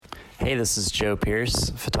Hey, this is Joe Pierce,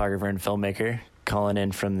 photographer and filmmaker, calling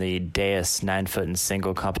in from the Deus 9-foot and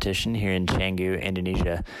single competition here in Canggu,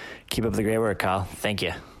 Indonesia. Keep up the great work, Kyle. Thank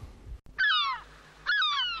you.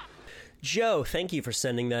 Joe, thank you for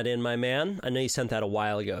sending that in, my man. I know you sent that a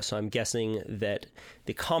while ago, so I'm guessing that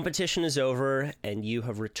the competition is over and you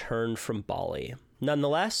have returned from Bali.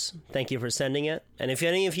 Nonetheless, thank you for sending it. And if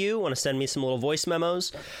any of you want to send me some little voice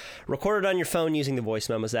memos, record it on your phone using the Voice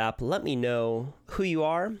Memos app. Let me know who you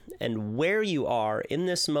are and where you are in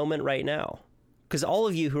this moment right now. Because all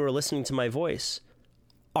of you who are listening to my voice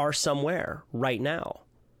are somewhere right now.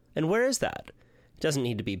 And where is that? It doesn't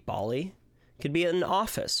need to be Bali. It could be in an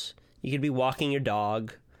office. You could be walking your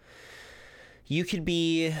dog. You could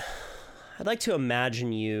be... I'd like to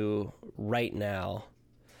imagine you right now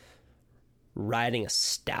riding a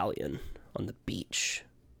stallion on the beach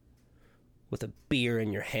with a beer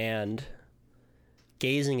in your hand,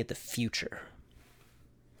 gazing at the future.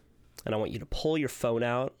 And I want you to pull your phone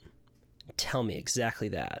out and tell me exactly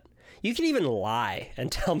that. You can even lie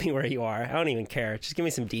and tell me where you are. I don't even care. Just give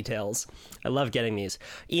me some details. I love getting these.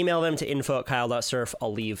 Email them to info@kyle.surf.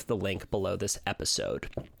 I'll leave the link below this episode.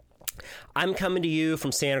 I'm coming to you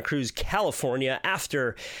from Santa Cruz, California,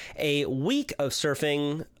 after a week of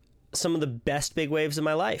surfing some of the best big waves of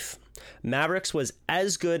my life. Mavericks was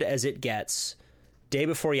as good as it gets day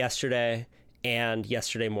before yesterday and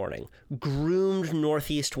yesterday morning. Groomed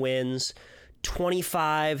northeast winds,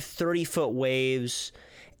 25, 30-foot waves,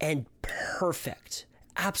 and perfect,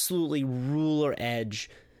 absolutely ruler edge,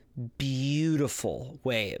 beautiful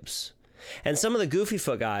waves. And some of the goofy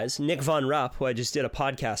foot guys, Nick Von Rupp, who I just did a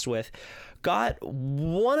podcast with, got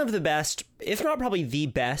one of the best, if not probably the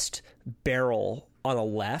best, barrel on a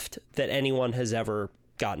left that anyone has ever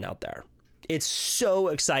gotten out there. It's so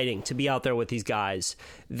exciting to be out there with these guys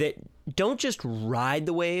that don't just ride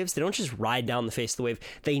the waves. They don't just ride down the face of the wave.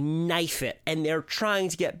 They knife it, and they're trying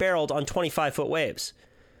to get barreled on 25-foot waves.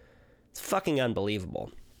 It's fucking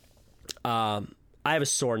unbelievable. I have a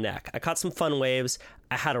sore neck. I caught some fun waves.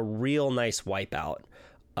 I had a real nice wipeout.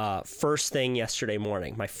 First thing yesterday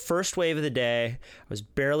morning, my first wave of the day. I was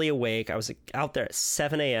barely awake. I was out there at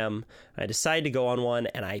 7 a.m. I decided to go on one,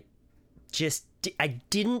 and I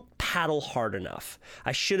didn't paddle hard enough.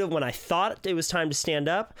 I should have, when I thought it was time to stand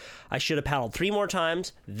up, I should have paddled 3 more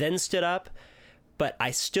times, then stood up. But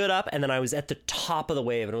I stood up, and then I was at the top of the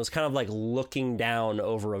wave, and it was kind of like looking down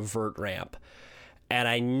over a vert ramp. And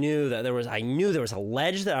I knew there was a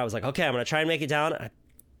ledge that I was like, okay, I'm going to try and make it down. I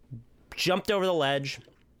jumped over the ledge,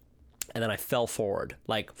 and then I fell forward,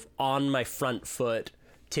 like on my front foot,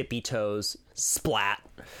 tippy toes, splat.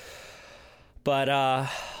 But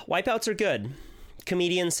wipeouts are good.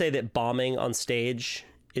 Comedians say that bombing on stage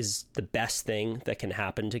is the best thing that can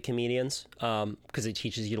happen to comedians because it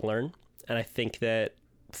teaches you to learn. And I think that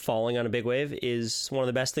falling on a big wave is one of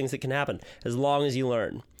the best things that can happen as long as you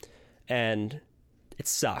learn. And it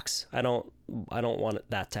sucks. I don't want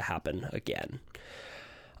that to happen again.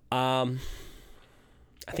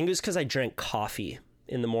 I think it was because I drank coffee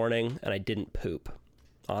in the morning and I didn't poop.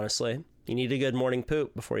 Honestly, you need a good morning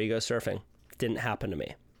poop before you go surfing. It didn't happen to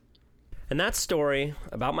me. And that story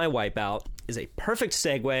about my wipeout is a perfect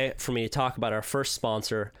segue for me to talk about our first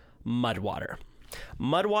sponsor, Mudwater.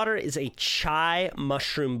 Mudwater is a chai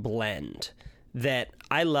mushroom blend that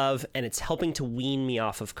I love, and it's helping to wean me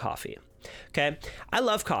off of coffee. Okay? I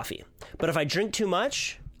love coffee, but if I drink too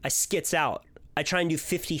much, I skits out. I try and do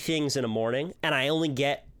 50 things in a morning, and I only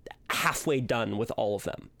get halfway done with all of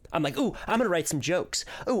them. I'm like, ooh, I'm going to write some jokes.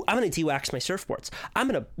 Ooh, I'm going to de-wax my surfboards. I'm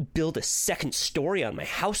going to build a second story on my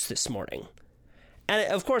house this morning.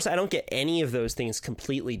 And of course, I don't get any of those things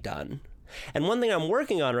completely done. And one thing I'm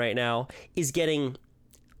working on right now is getting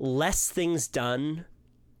less things done,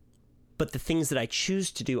 but the things that I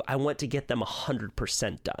choose to do, I want to get them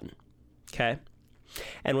 100% done. Okay?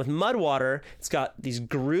 And with Mudwater, it's got these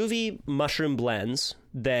groovy mushroom blends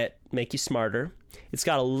that make you smarter. It's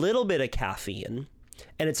got a little bit of caffeine,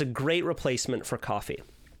 and it's a great replacement for coffee.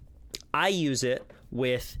 I use it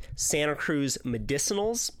with Santa Cruz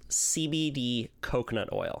Medicinals CBD coconut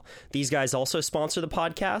oil. These guys also sponsor the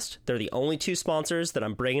podcast. They're the only 2 sponsors that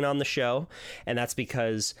I'm bringing on the show, and that's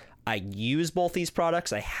because I use both these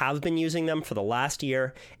products. I have been using them for the last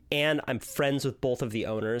year, and I'm friends with both of the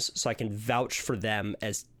owners, so I can vouch for them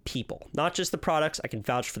as people. Not just the products, I can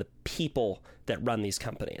vouch for the people that run these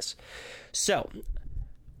companies. So,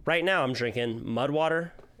 right now I'm drinking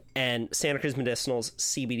Mudwater and Santa Cruz Medicinals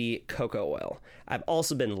CBD cocoa oil. I've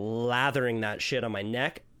also been lathering that shit on my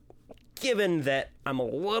neck, given that I'm a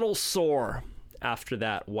little sore after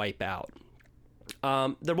that wipeout.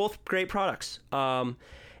 They're both great products.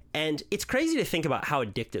 And it's crazy to think about how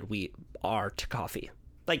addicted we are to coffee.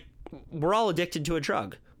 Like, we're all addicted to a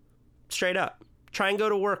drug. Straight up. Try and go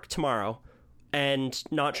to work tomorrow and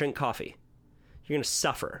not drink coffee. You're going to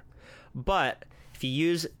suffer. But if you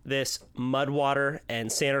use this Mudwater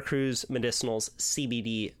and Santa Cruz Medicinals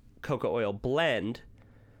CBD cocoa oil blend,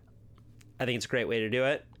 I think it's a great way to do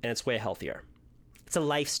it, and it's way healthier. It's a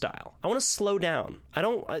lifestyle. I want to slow down.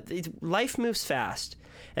 Life moves fast.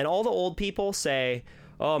 And all the old people say,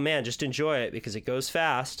 oh man, just enjoy it because it goes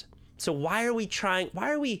fast. So why are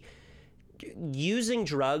we using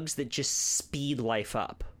drugs that just speed life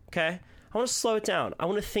up? Okay? I want to slow it down. I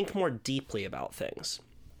want to think more deeply about things.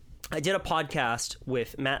 I did a podcast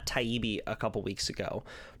with Matt Taibbi a couple weeks ago,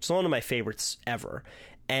 which is one of my favorites ever.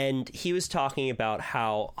 And he was talking about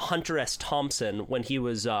how Hunter S. Thompson, when he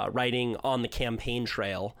was writing on the campaign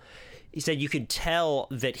trail, he said you could tell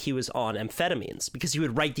that he was on amphetamines because he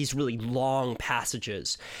would write these really long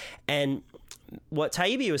passages. And what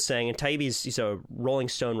Taibbi was saying, and he's a Rolling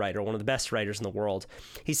Stone writer, one of the best writers in the world.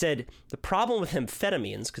 He said the problem with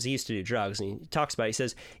amphetamines, because he used to do drugs, and he talks about it, he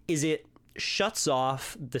says, is it shuts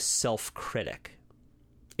off the self-critic.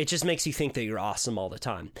 It just makes you think that you're awesome all the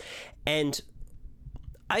time. And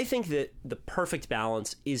I think that the perfect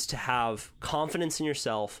balance is to have confidence in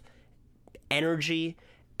yourself, energy,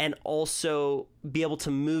 and also be able to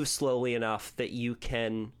move slowly enough that you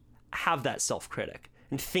can have that self-critic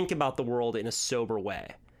and think about the world in a sober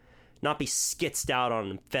way. Not be skitzed out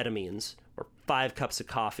on amphetamines or 5 cups of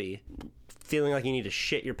coffee, feeling like you need to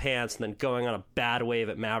shit your pants and then going on a bad wave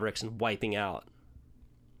at Mavericks and wiping out.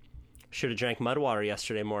 Should have drank Mudwater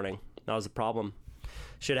yesterday morning. That was the problem.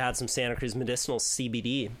 Should have had some Santa Cruz Medicinal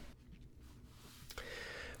CBD.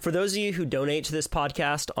 For those of you who donate to this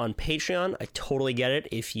podcast on Patreon, I totally get it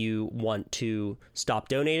if you want to stop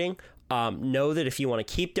donating. Know that if you want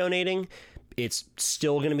to keep donating, it's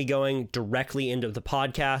still going to be going directly into the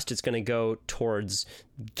podcast. It's going to go towards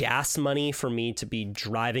gas money for me to be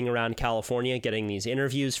driving around California, getting these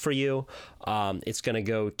interviews for you. It's going to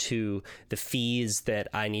go to the fees that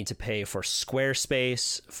I need to pay for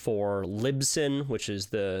Squarespace, for Libsyn, which is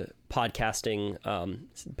the podcast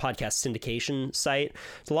syndication site.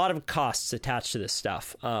 There's a lot of costs attached to this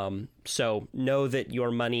stuff. So know that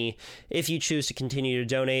your money, if you choose to continue to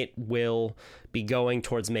donate, will be going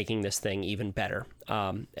towards making this thing even better.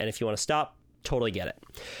 And if you want to stop, totally get it.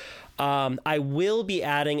 I will be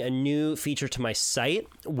adding a new feature to my site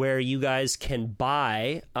where you guys can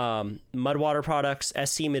buy Mudwater products,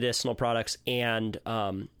 SC Medicinal products, and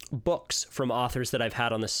books from authors that I've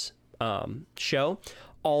had on this show,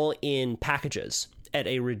 all in packages at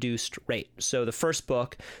a reduced rate. So the first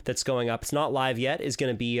book that's going up, it's not live yet, is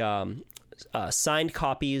going to be signed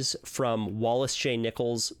copies from Wallace J.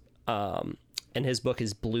 Nichols, and his book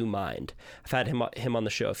is Blue Mind. I've had him on the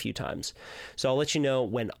show a few times. So I'll let you know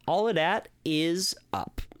when all of that is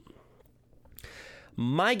up.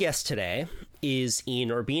 My guest today is Ian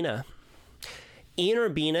Urbina. Ian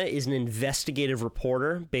Urbina is an investigative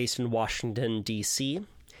reporter based in Washington, D.C.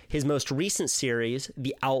 His most recent series,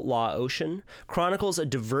 The Outlaw Ocean, chronicles a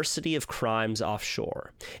diversity of crimes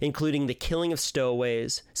offshore, including the killing of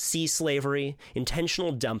stowaways, sea slavery,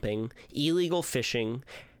 intentional dumping, illegal fishing,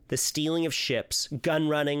 the stealing of ships, gun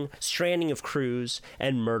running, stranding of crews,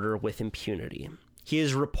 and murder with impunity. He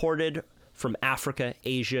is reported from Africa,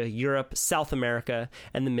 Asia, Europe, South America,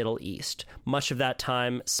 and the Middle East, much of that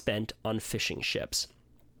time spent on fishing ships.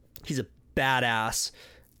 He's a badass,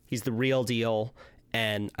 he's the real deal,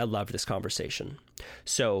 and I love this conversation.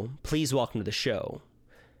 So please welcome to the show,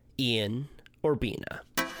 Ian Urbina.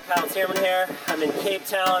 Kyle Tierman here. I'm in Cape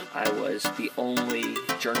Town. I was the only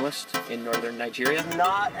journalist in northern Nigeria.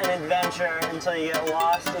 Not an adventure until you get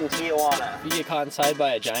lost in Tijuana. If you get caught inside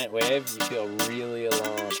by a giant wave, you feel really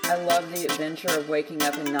alone. I love the adventure of waking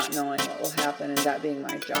up and not knowing what will happen and that being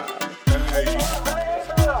my job.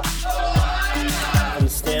 I'm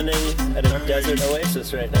standing at a desert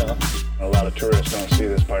oasis right now. A lot of tourists don't see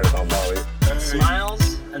this part about Bali.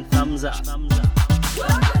 Smiles and thumbs up.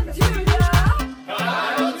 Welcome to the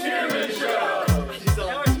Kyle Tierman Show!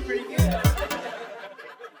 That was pretty good.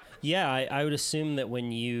 Yeah, I would assume that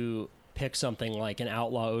when you pick something like an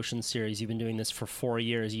Outlaw Ocean series, you've been doing this for 4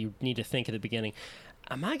 years, you need to think at the beginning,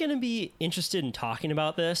 am I going to be interested in talking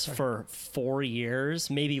about this for 4 years,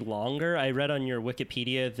 maybe longer? I read on your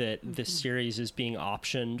Wikipedia that this series is being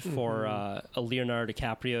optioned for a Leonardo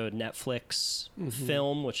DiCaprio Netflix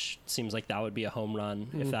film, which seems like that would be a home run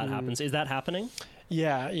if that happens. Is that happening?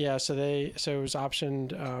 Yeah. So it was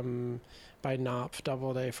optioned by Knopf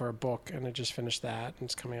Doubleday for a book, and I just finished that, and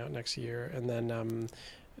it's coming out next year. And then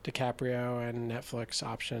DiCaprio and Netflix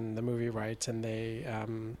optioned the movie rights, and they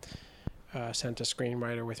sent a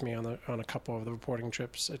screenwriter with me on a couple of the reporting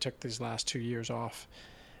trips. I took these last 2 years off,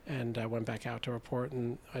 and I went back out to report,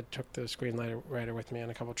 and I took the screenwriter with me on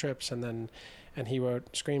a couple of trips, and he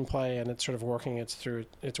wrote screenplay, and it's sort of working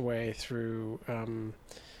its way through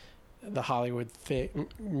the Hollywood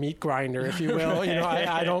meat grinder, if you will. Right.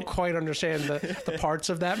 I don't quite understand the parts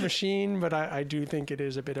of that machine, but I do think it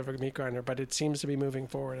is a bit of a meat grinder, but it seems to be moving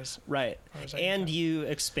forward. And you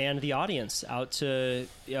expand the audience out to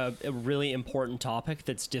a really important topic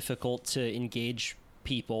that's difficult to engage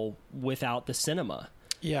people without the cinema.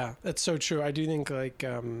 Yeah, that's so true. I do think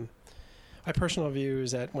my personal view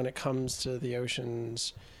is that when it comes to the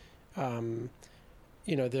oceans,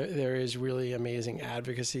 there is really amazing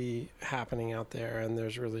advocacy happening out there, and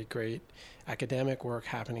there's really great academic work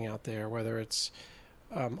happening out there, whether it's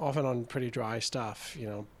often on pretty dry stuff,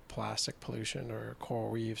 plastic pollution or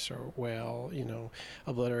coral reefs or whale,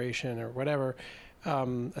 obliteration or whatever,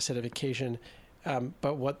 acidification.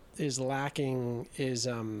 But what is lacking is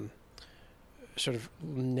sort of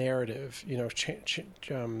narrative,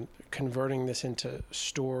 converting this into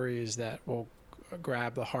stories that will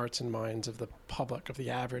grab the hearts and minds of the public, of the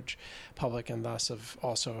average public, and thus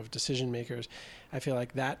also of decision makers. I feel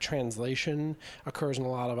like that translation occurs in a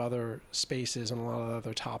lot of other spaces and a lot of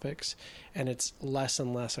other topics, and it's less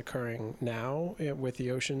and less occurring now with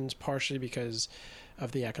the oceans, partially because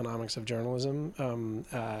of the economics of journalism.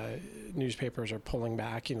 Newspapers are pulling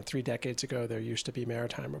back. 3 decades ago, there used to be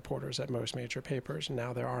maritime reporters at most major papers, and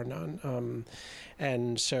now there are none.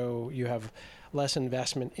 And so you have less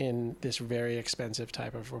investment in this very expensive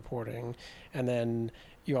type of reporting. And then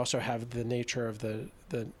you also have the nature of the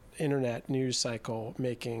internet news cycle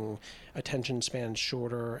making attention spans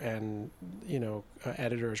shorter, and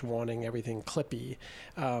editors wanting everything clippy,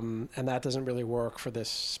 and that doesn't really work for this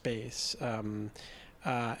space.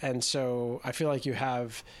 And so I feel like you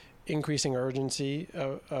have increasing urgency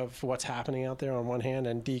of what's happening out there on one hand,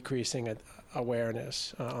 and decreasing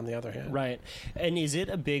awareness on the other hand. Right. And is it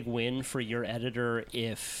a big win for your editor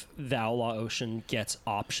if the Outlaw Ocean gets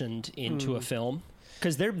optioned into a film?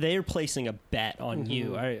 Because they're placing a bet on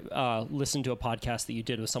you. I listened to a podcast that you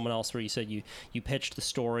did with someone else where you said you pitched the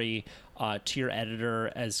story to your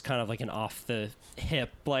editor as kind of like an off the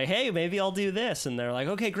hip, like, hey, maybe I'll do this, and they're like,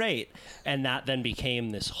 okay, great, and that then became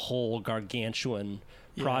this whole gargantuan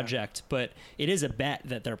project. But it is a bet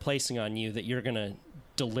that they're placing on you that you're gonna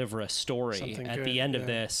deliver a story something at good, the end of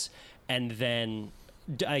this, and then.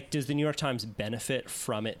 Does the New York Times benefit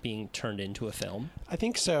from it being turned into a film? I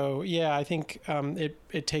think so. Yeah, I think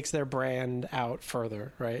it takes their brand out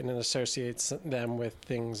further, right, and it associates them with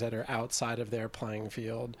things that are outside of their playing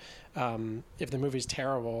field. If the movie's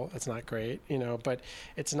terrible, it's not great, but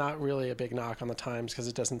it's not really a big knock on the Times because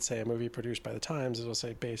it doesn't say a movie produced by the Times. It will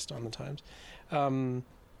say based on the Times.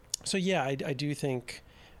 So yeah, I do think.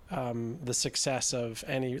 The success of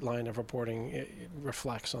any line of reporting, it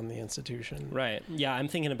reflects on the institution. Right. Yeah, I'm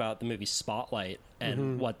thinking about the movie Spotlight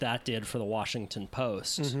and what that did for the Washington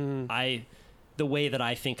Post. The way that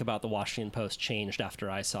I think about the Washington Post changed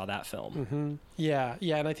after I saw that film. Yeah,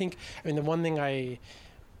 and I think, the one thing I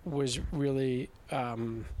was really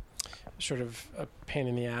sort of a pain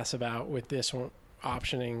in the ass about with this one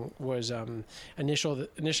optioning was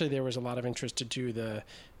initially there was a lot of interest to do the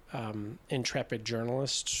intrepid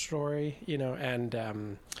journalist story,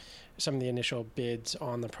 and some of the initial bids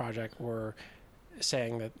on the project were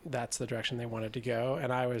saying that that's the direction they wanted to go,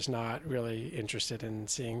 and I was not really interested in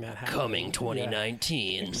seeing that happen. Coming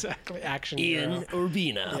 2019. Yeah, exactly. Action Ian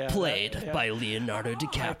Urbina, played by Leonardo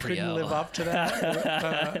DiCaprio. I couldn't live up to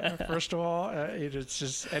that. First of all, it's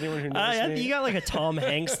just anyone who knows me. You got like a Tom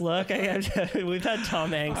Hanks look. We've had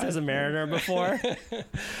Tom Hanks as a mariner before.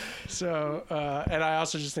 So, and I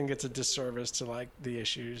also just think it's a disservice to like the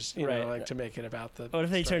issues, like to make it about the. What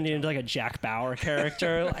if they turned you into like a Jack Bauer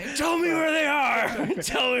character? Like, tell me where they are.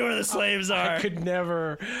 Tell me where the slaves are. I could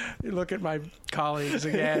never look at my colleagues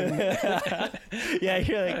again. Yeah,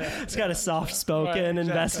 you're like, it's got a soft-spoken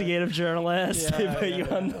investigative journalist.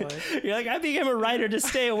 You're like, I became a writer to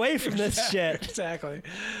stay away from this shit. Exactly.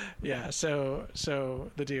 Yeah. So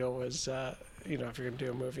the deal was, if you're going to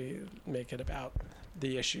do a movie, make it about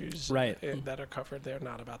the issues that are covered there,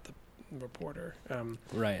 not about the reporter.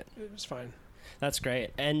 Right. It was fine. That's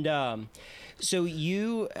great. And so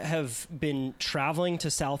you have been traveling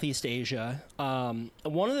to Southeast Asia. One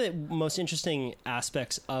of the most interesting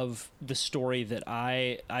aspects of the story that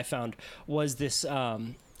I found was this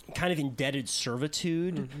kind of indebted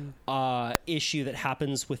servitude issue that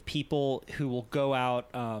happens with people who will go out.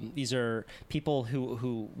 These are people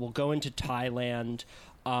who will go into Thailand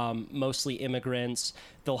mostly immigrants.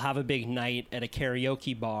 They'll have a big night at a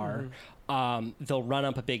karaoke bar. They'll run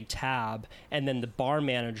up a big tab, and then the bar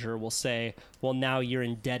manager will say, well, now you're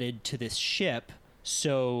indebted to this ship,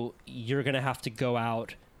 so you're going to have to go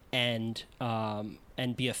out and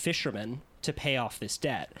be a fisherman to pay off this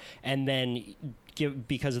debt. And then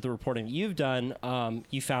because of the reporting you've done,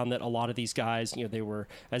 you found that a lot of these guys, they were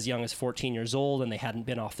as young as 14 years old, and they hadn't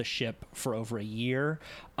been off the ship for over a year.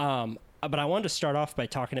 But I wanted to start off by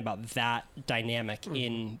talking about that dynamic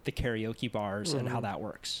in the karaoke bars and how that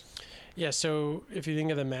works. Yeah, so if you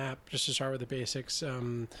think of the map, just to start with the basics,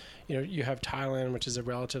 you have Thailand, which is a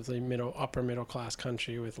relatively upper middle class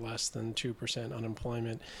country with less than 2%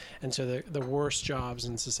 unemployment, and so the worst jobs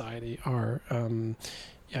in society are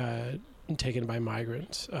taken by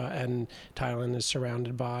migrants, and Thailand is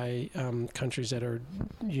surrounded by countries that are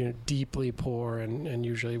deeply poor and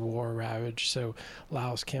usually war ravaged, so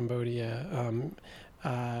Laos, Cambodia,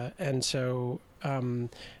 and so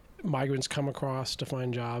migrants come across to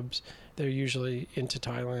find jobs. They're usually into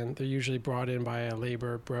Thailand. They're usually brought in by a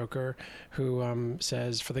labor broker who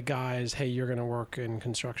says, for the guys, hey, you're going to work in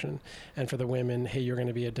construction. And for the women, hey, you're going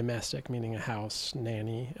to be a domestic, meaning a house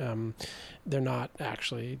nanny. They're not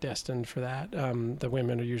actually destined for that. The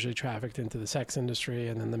women are usually trafficked into the sex industry,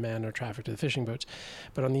 and then the men are trafficked to the fishing boats.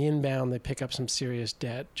 But on the inbound, they pick up some serious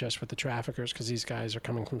debt just with the traffickers, because these guys are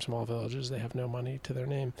coming from small villages. They have no money to their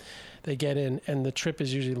name. They get in, and the trip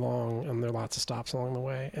is usually long, and there are lots of stops along the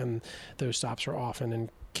way. And those stops are often in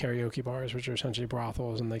karaoke bars, which are essentially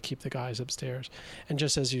brothels, and they keep the guys upstairs. And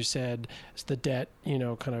just as you said, the debt,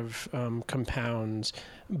 kind of compounds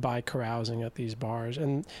by carousing at these bars.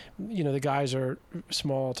 And, the guys are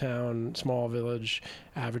small town, small village,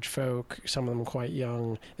 average folk, some of them quite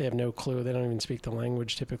young. They have no clue. They don't even speak the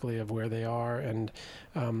language typically of where they are. And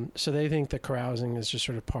so they think that carousing is just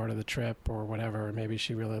sort of part of the trip or whatever. Maybe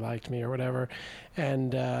she really liked me or whatever.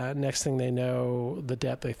 And next thing they know, the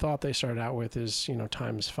debt they thought they started out with is,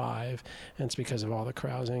 times 5. And it's because of all the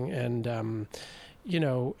carousing. And,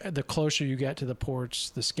 the closer you get to the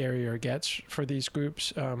ports, the scarier it gets for these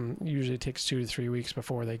groups. Usually it takes 2 to 3 weeks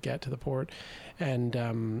before they get to the port. And,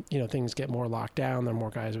 things get more locked down. There are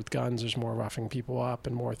more guys with guns. There's more roughing people up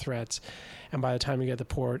and more threats. And by the time you get to the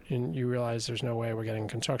port and you realize there's no way we're getting a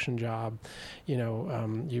construction job,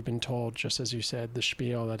 you've been told, just as you said, the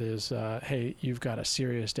spiel that is, hey, you've got a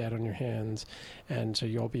serious debt on your hands. And so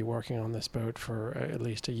you'll be working on this boat for at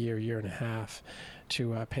least a year and a half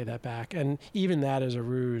to pay that back. And even that is a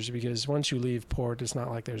ruse, because once you leave port, it's not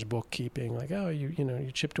like there's bookkeeping, like, oh,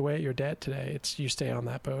 you chipped away at your debt today. It's you stay on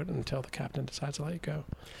that boat until the captain decides to let you go.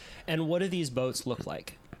 And what do these boats look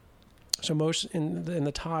like? So most in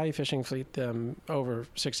the Thai fishing fleet, over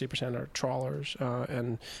 60% are trawlers,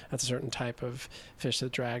 and that's a certain type of fish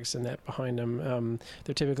that drags the net behind them.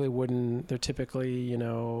 They're typically wooden. They're typically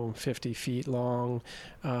 50 feet long,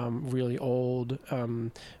 really old.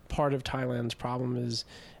 Part of Thailand's problem is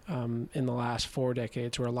in the last 4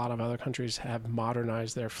 decades, where a lot of other countries have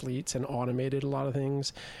modernized their fleets and automated a lot of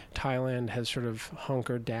things, Thailand has sort of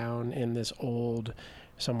hunkered down in this old,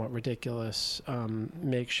 somewhat ridiculous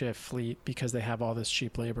makeshift fleet, because they have all this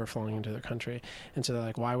cheap labor flowing into their country. And so they're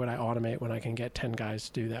like, why would I automate when I can get 10 guys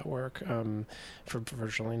to do that work for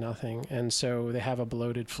virtually nothing? And so they have a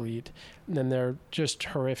bloated fleet, and then they're just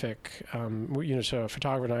horrific. So a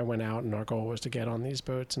photographer and I went out, and our goal was to get on these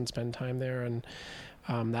boats and spend time there, and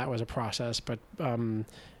that was a process. But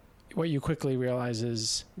what you quickly realize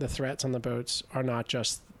is the threats on the boats are not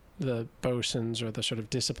just the bosuns or the sort of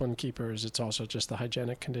discipline keepers. It's also just the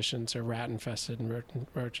hygienic conditions. They're rat infested and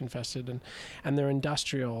roach infested, and they're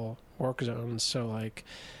industrial work zones. So like,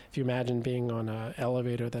 if you imagine being on an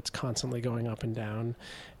elevator that's constantly going up and down,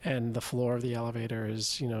 and the floor of the elevator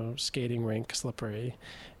is skating rink slippery,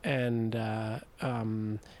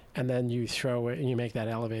 and then you throw it and you make that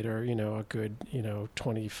elevator, a good,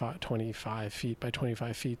 25 feet by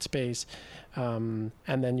 25 feet space. And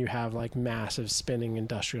then you have like massive spinning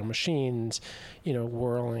industrial machines,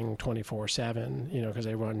 whirling 24/7, because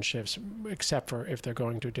they run shifts, except for if they're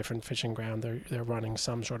going to a different fishing ground, they're running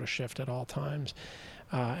some sort of shift at all times.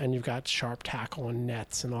 And you've got sharp tackle and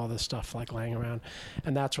nets and all this stuff like laying around.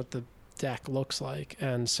 And that's what the deck looks like.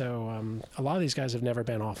 And so a lot of these guys have never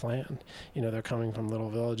been off land. They're coming from little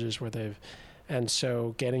villages and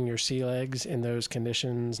so getting your sea legs in those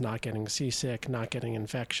conditions, not getting seasick, not getting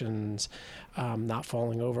infections, not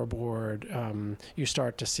falling overboard, you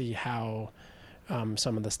start to see how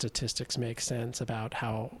some of the statistics make sense about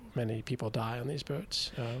how many people die on these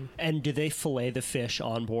boats. And do they fillet the fish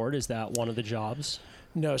on board? Is that one of the jobs?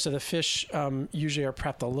 No, so the fish usually are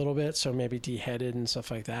prepped a little bit, so maybe deheaded and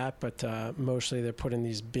stuff like that, but mostly they're put in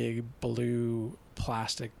these big blue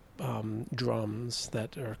plastic drums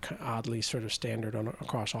that are oddly sort of standard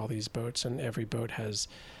across all these boats, and every boat has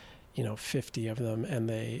 50 of them, and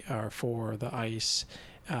they are for the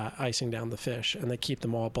icing down the fish, and they keep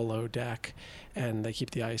them all below deck, and they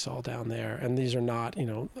keep the ice all down there. And these are not,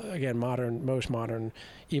 again, most modern,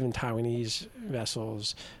 even Taiwanese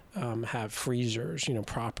vessels have freezers,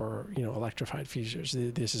 proper, electrified freezers.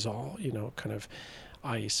 This is all, kind of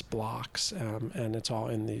ice blocks, and it's all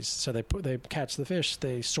in these. So they catch the fish,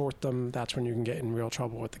 they sort them. That's when you can get in real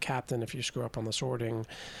trouble with the captain if you screw up on the sorting.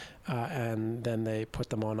 And then they put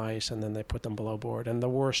them on ice, and then they put them below board. And the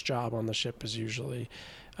worst job on the ship is usually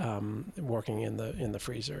working in the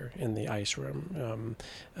freezer, in the ice room,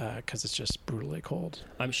 because it's just brutally cold.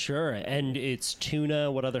 I'm sure. And it's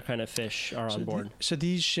tuna. What other kind of fish are on board? So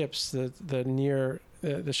these ships, the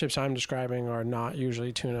ships I'm describing are not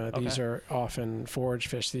usually tuna. Okay. These are often forage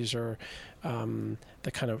fish. These are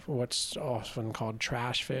the kind of what's often called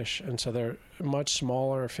trash fish. And so they're much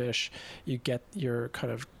smaller fish. You get your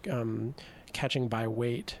kind of catching by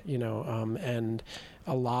weight, and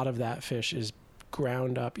a lot of that fish is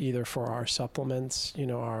ground up either for our supplements,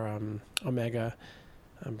 our omega.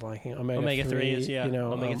 I'm blanking. Omega 3s, yeah.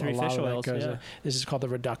 Omega 3 fish oils. Yeah. This is called the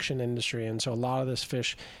reduction industry, and so a lot of this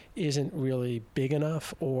fish isn't really big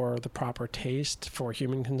enough or the proper taste for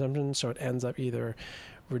human consumption, so it ends up either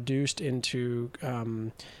reduced into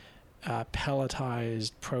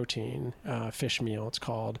pelletized protein, fish meal it's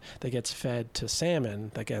called, that gets fed to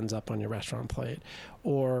salmon that ends up on your restaurant plate,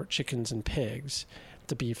 or chickens and pigs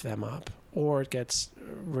to beef them up, or it gets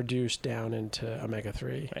reduced down into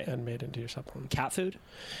omega-3 and made into your supplement. Cat food?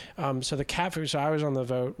 So the cat food, so I was on the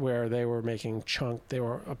boat where they were making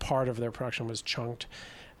a part of their production was chunked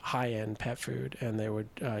high-end pet food, and they would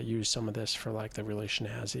use some of this for like the really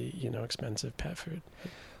snazzy, expensive pet food.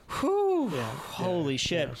 Whew. Yeah, holy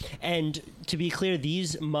shit. Yeah. And to be clear,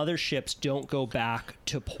 these motherships don't go back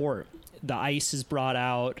to port. The ice is brought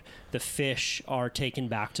out, the fish are taken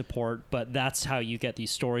back to port, but that's how you get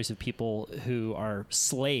these stories of people who are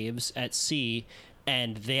slaves at sea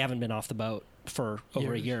and they haven't been off the boat for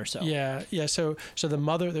over a year or so. Yeah. So there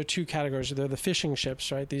are two categories. They're the fishing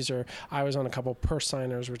ships, right? I was on a couple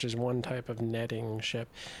purse-seiners, which is one type of netting ship,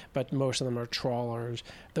 but most of them are trawlers.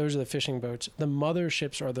 Those are the fishing boats. The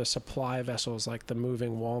motherships are the supply vessels, like the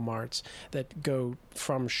moving Walmarts that go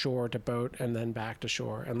from shore to boat and then back to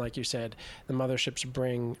shore. And like you said, the motherships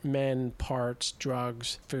bring men, parts,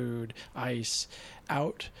 drugs, food, ice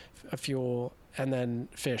out, fuel, and then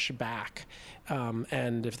fish back.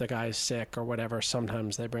 And if the guy's sick or whatever,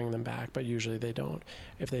 sometimes they bring them back, but usually they don't.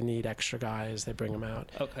 If they need extra guys, they bring them out.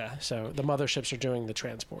 Okay. So the motherships are doing the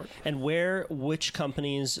transport. And which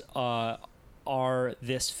companies are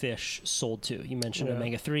this fish sold to? You mentioned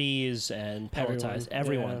omega-3s and pelletized.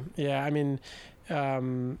 Everyone. Yeah. I mean,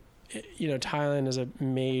 Thailand is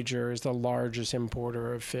the largest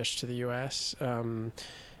importer of fish to the U.S.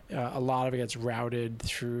 A lot of it gets routed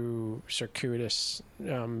through circuitous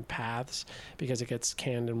paths because it gets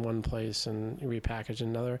canned in one place and repackaged in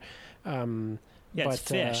another. It's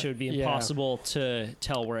fish. It would be impossible to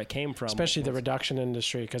tell where it came from. Especially the reduction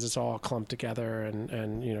industry, because it's all clumped together and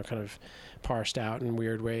kind of parsed out in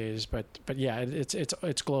weird ways. But yeah,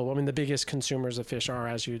 it's global. I mean, the biggest consumers of fish are,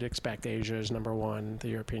 as you'd expect, Asia is number one, the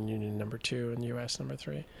European Union number two, and the U.S. number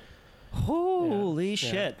three. Holy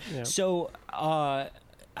shit! Yeah. So.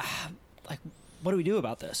 What do we do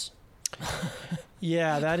about this?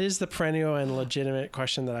 Yeah, that is the perennial and legitimate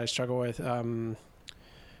question that I struggle with.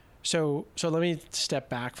 So let me step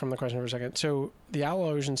back from the question for a second. So the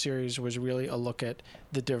Outlaw Ocean series was really a look at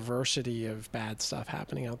the diversity of bad stuff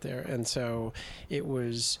happening out there. And so it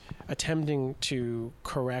was attempting to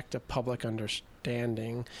correct a public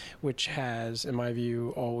understanding, which has, in my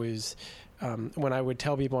view, always... when I would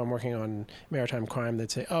tell people I'm working on maritime crime, they'd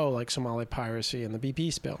say, like Somali piracy and the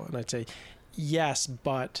BP spill. And I'd say, yes,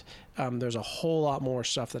 but there's a whole lot more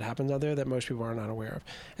stuff that happens out there that most people are not aware of.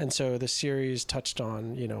 And so the series touched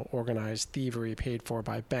on, organized thievery paid for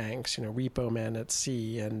by banks, repo men at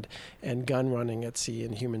sea and gun running at sea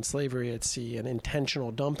and human slavery at sea and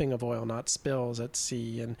intentional dumping of oil, not spills at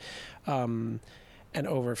sea and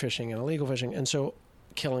overfishing and illegal fishing. And so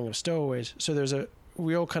killing of stowaways. So there's a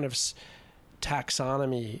real kind of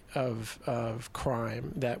taxonomy of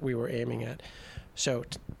crime that we were aiming at. So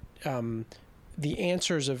the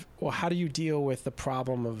answers of, how do you deal with the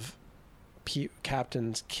problem of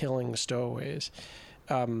captains killing stowaways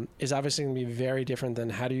is obviously going to be very different than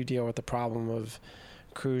how do you deal with the problem of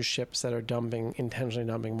cruise ships that are intentionally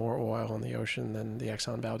dumping more oil in the ocean than the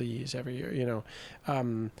Exxon Valdez every year,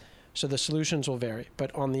 So the solutions will vary.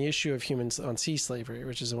 But on the issue of humans on sea slavery,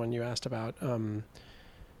 which is the one you asked about, there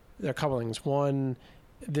are a couple things. One,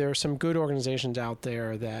 there are some good organizations out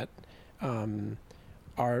there that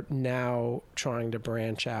are now trying to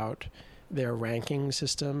branch out their ranking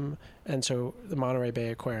system. And so the Monterey Bay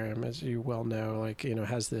Aquarium, as you well know,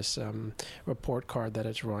 has this report card that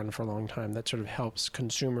it's run for a long time that sort of helps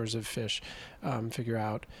consumers of fish figure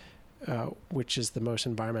out which is the most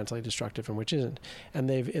environmentally destructive and which isn't. And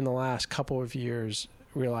they've, in the last couple of years,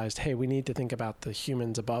 realized, hey, we need to think about the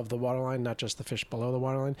humans above the waterline, not just the fish below the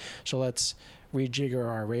waterline. So let's rejigger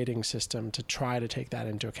our rating system to try to take that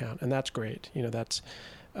into account. And that's great.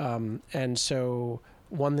 And so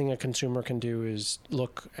one thing a consumer can do is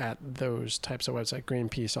look at those types of websites.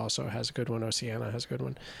 Greenpeace also has a good one. Oceana has a good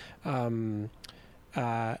one.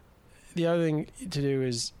 The other thing to do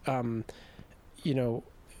is,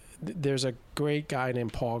 there's a great guy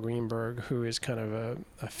named Paul Greenberg who is kind of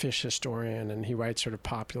a fish historian, and he writes sort of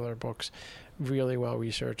popular books, really well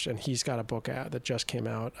researched. And he's got a book out that just came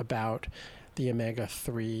out about the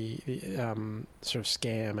omega-3 sort of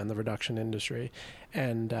scam and the reduction industry,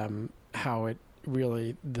 and how it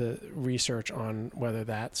really, the research on whether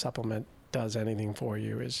that supplement does anything for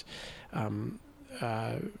you is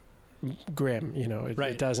grim.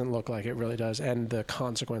 It doesn't look like it really does, and the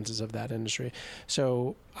consequences of that industry.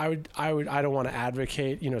 So I don't want to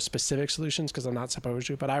advocate specific solutions because I'm not supposed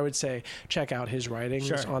to, but I would say check out his writings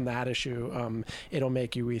on that issue. It'll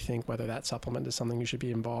make you rethink whether that supplement is something you should be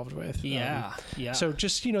involved with. Yeah. So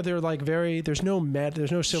just they're there's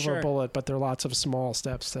no silver bullet, but there are lots of small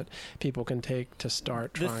steps that people can take to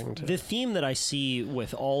start trying to. The theme that I see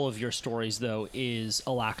with all of your stories, though, is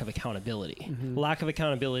a lack of accountability. Mm-hmm. Lack of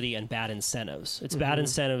accountability and bad incentives. It's bad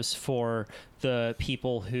incentives for the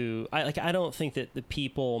people who I don't think that the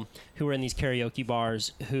people who are in these karaoke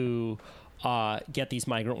bars who get these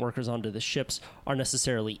migrant workers onto the ships are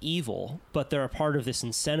necessarily evil, but they're a part of this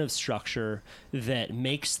incentive structure that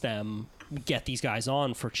makes them get these guys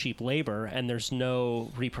on for cheap labor, and there's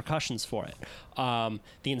no repercussions for it.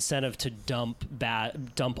 The incentive to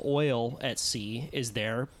dump oil at sea is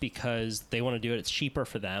there because they want to do it. It's cheaper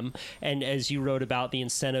for them. And as you wrote about, the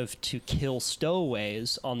incentive to kill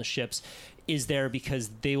stowaways on the ships is there because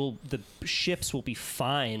the ships will be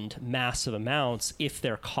fined massive amounts if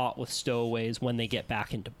they're caught with stowaways when they get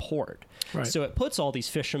back into port. Right. So it puts all these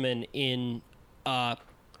fishermen in a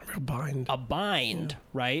bind,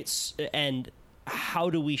 right? And how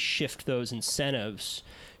do we shift those incentives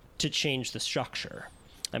to change the structure?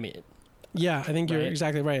 I mean, yeah, I think you're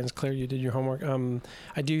exactly right. It's clear you did your homework.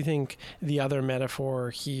 I do think the other metaphor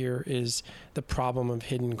here is the problem of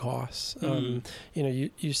hidden costs.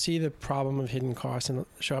 You see the problem of hidden costs and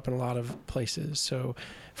show up in a lot of places. So,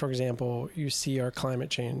 for example, you see our climate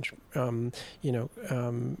change,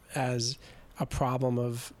 as a problem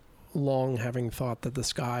of long having thought that the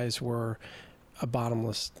skies were a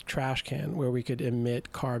bottomless trash can where we could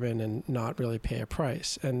emit carbon and not really pay a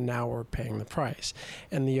price. And now we're paying the price.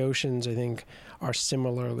 And the oceans, I think, are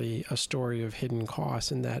similarly a story of hidden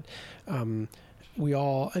costs in that we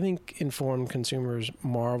all, I think, informed consumers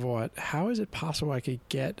marvel at how is it possible I could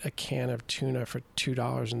get a can of tuna for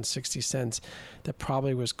 $2.60 that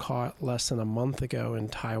probably was caught less than a month ago in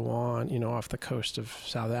Taiwan, off the coast of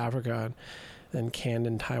South Africa, and canned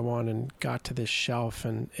in Taiwan and got to this shelf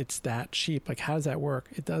and it's that cheap. Like, how does that work?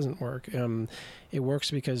 It doesn't work. It works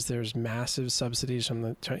because there's massive subsidies from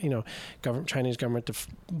the Chinese government to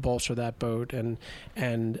bolster that boat, and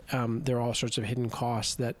there are all sorts of hidden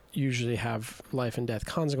costs that usually have life and death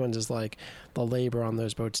consequences, like the labor on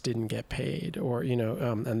those boats didn't get paid, or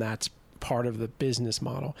and that's part of the business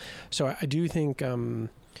model. So I do think.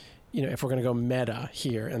 If we're going to go meta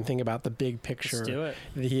here and think about the big picture, let's do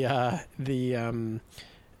it.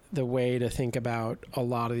 The way to think about a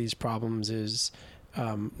lot of these problems is,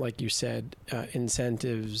 like you said,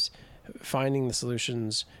 incentives, finding the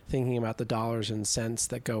solutions, thinking about the dollars and cents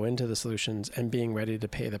that go into the solutions, and being ready to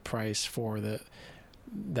pay the price for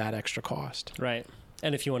that extra cost. Right.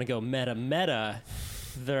 And if you want to go meta,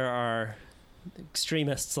 there are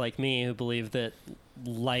extremists like me who believe that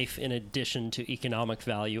life, in addition to economic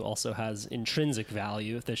value, also has intrinsic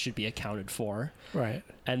value that should be accounted for. Right.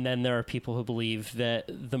 And then there are people who believe that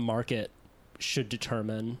the market should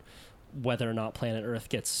determine whether or not planet Earth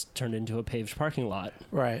gets turned into a paved parking lot.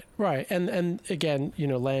 Right. And again,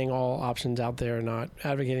 laying all options out there, not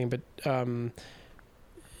advocating, but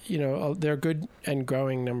there are good and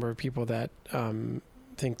growing number of people that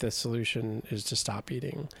think the solution is to stop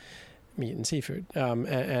eating meat and seafood,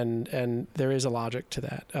 and there is a logic to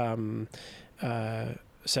that.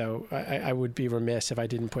 So I would be remiss if I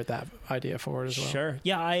didn't put that idea forward as well. Sure.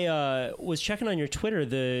 Yeah, I was checking on your Twitter.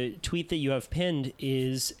 The tweet that you have pinned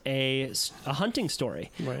is a hunting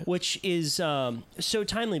story, right, which is so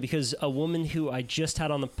timely because a woman who I just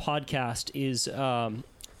had on the podcast is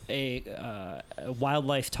a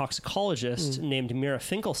wildlife toxicologist named Mira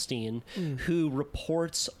Finkelstein, who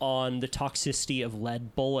reports on the toxicity of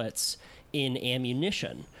lead bullets in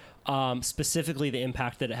ammunition. Specifically the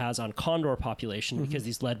impact that it has on condor population, because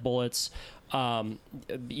these lead bullets,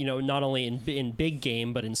 not only in big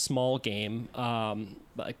game, but in small game,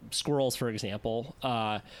 like squirrels, for example,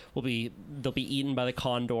 they'll be eaten by the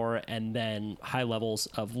condor, and then high levels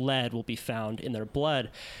of lead will be found in their blood.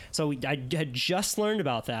 So I had just learned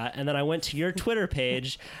about that, and then I went to your Twitter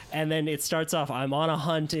page, and then it starts off, I'm on a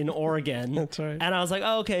hunt in Oregon. That's right. And I was like,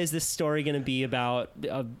 oh, okay, is this story going to be about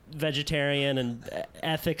a vegetarian and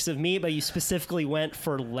ethics of meat? But you specifically went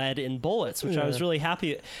for lead in bullets, which I was really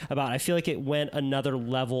happy about. I feel like it went another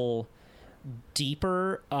level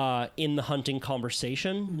deeper in the hunting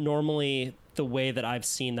conversation. Normally, the way that I've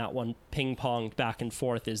seen that one ping-ponged back and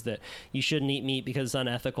forth is that you shouldn't eat meat because it's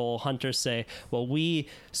unethical. Hunters say, well, we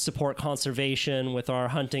support conservation with our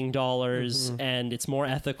hunting dollars, and it's more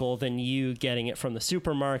ethical than you getting it from the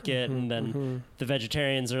supermarket. And then the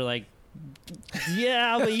vegetarians are like,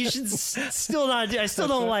 yeah, but you should still not do. I still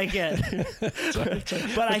don't like it.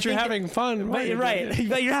 But you're having fun. But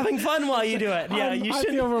you're having fun while you do it. Yeah, you should.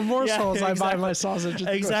 I feel remorseful as I buy my sausage.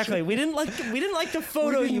 Exactly. We didn't like the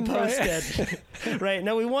photo you posted. Right.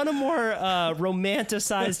 No, we want a more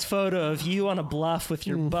romanticized photo of you on a bluff with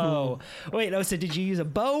your bow. Wait, no. So did you use a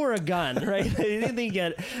bow or a gun? Right.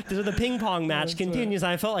 The ping pong match continues.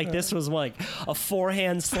 I felt like this was like a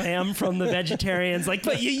forehand slam from the vegetarians. Like,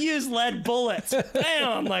 but you use lead bullets. Bam!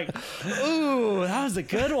 I'm like, ooh, that was a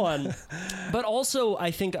good one. But also, I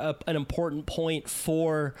think an important point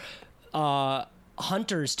for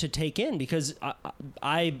hunters to take in, because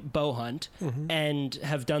I bow hunt and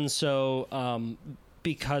have done so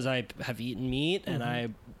because I have eaten meat and I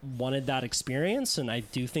wanted that experience, and I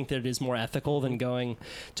do think that it is more ethical than going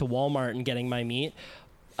to Walmart and getting my meat.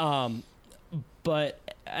 But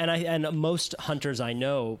most hunters I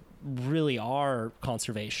know really are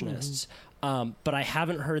conservationists. But I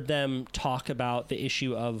haven't heard them talk about the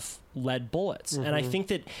issue of lead bullets. And I think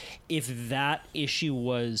that if that issue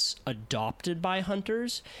was adopted by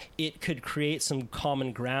hunters, it could create some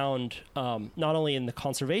common ground, not only in the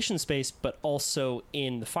conservation space, but also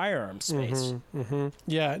in the firearms space.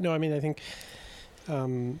 Yeah, no, I mean, I think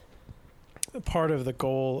part of the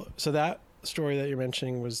goal, so that story that you're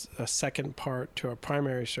mentioning was a second part to a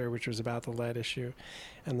primary story, which was about the lead issue.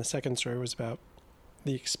 And the second story was about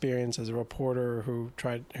the experience as a reporter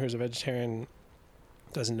who's a vegetarian,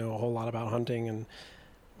 doesn't know a whole lot about hunting, and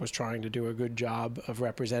was trying to do a good job of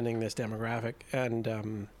representing this demographic.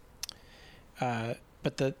 And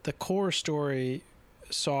but the core story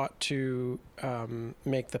sought to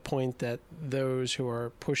make the point that those who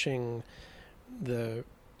are pushing the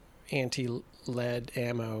anti-lead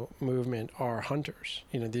ammo movement are hunters.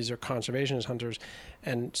 These are conservationist hunters.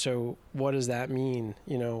 And so what does that mean?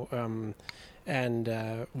 And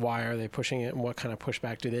why are they pushing it, and what kind of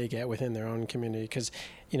pushback do they get within their own community? Because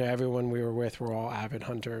everyone we were with were all avid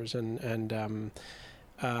hunters, and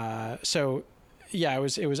so yeah, it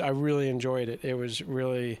was I really enjoyed it. It was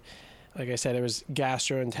really, like I said, it was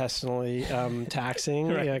gastrointestinally taxing,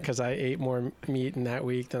 because I ate more meat in that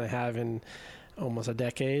week than I have in almost a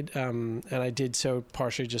decade, and I did so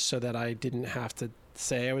partially just so that I didn't have to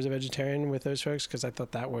say I was a vegetarian with those folks, because I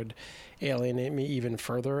thought that would alienate me even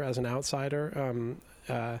further as an outsider.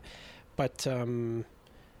 But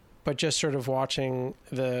just sort of watching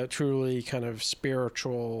the truly kind of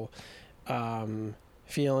spiritual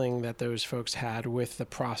feeling that those folks had with the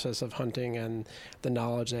process of hunting, and the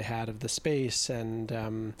knowledge they had of the space, and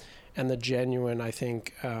the genuine, I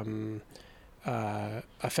think,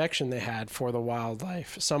 affection they had for the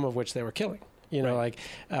wildlife, some of which they were killing.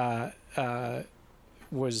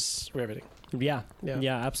 Was riveting. Yeah,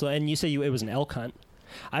 absolutely. And you say it was an elk hunt.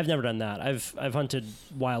 I've never done that. I've hunted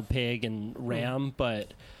wild pig and ram,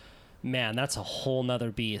 but man, that's a whole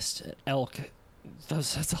nother beast. Elk,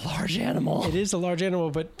 that's a large animal. It is a large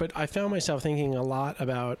animal, but I found myself thinking a lot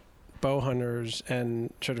about bow hunters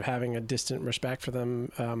and sort of having a distant respect for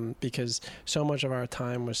them, because so much of our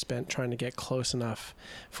time was spent trying to get close enough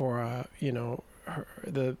for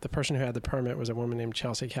the person who had the permit was a woman named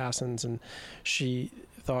Chelsea Cassins, and she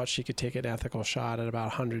thought she could take an ethical shot at about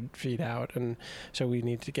 100 feet out, and so we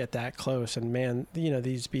need to get that close. And man,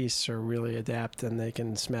 these beasts are really adept, and they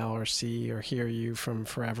can smell or see or hear you from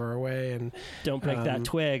forever away. And don't break that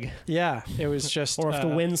twig. Yeah, it was just or if the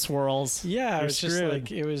wind swirls. Yeah, it was just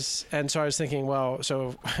like it was. And so I was thinking, well,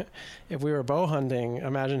 so if we were bow hunting,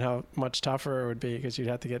 imagine how much tougher it would be, because you'd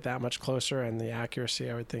have to get that much closer, and the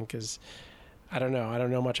accuracy, I would think, is, I don't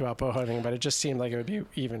know much about bow hunting, but it just seemed like it would be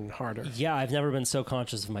even harder. Yeah, I've never been so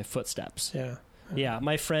conscious of my footsteps. Yeah,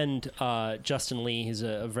 my friend Justin Lee, he's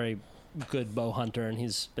a very good bow hunter, and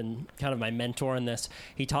he's been kind of my mentor in this.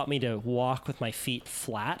 He taught me to walk with my feet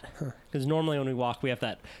flat, because normally when we walk we have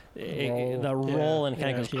that roll and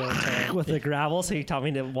kind of go with the gravel, so he taught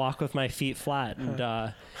me to walk with my feet flat,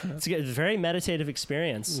 and it's a very meditative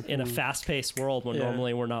experience in a fast-paced world when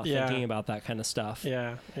normally we're not thinking about that kind of stuff.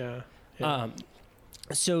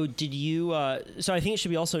 So did you so I think it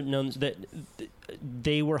should be also known that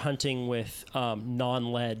they were hunting with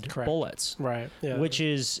non-lead bullets, right? Yeah. Which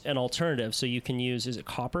is an alternative. So you can use, is it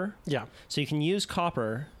copper? Yeah. So you can use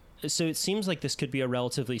copper. So it seems like this could be a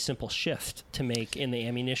relatively simple shift to make in the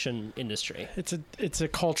ammunition industry. It's a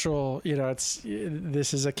cultural,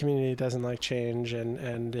 this is a community that doesn't like change,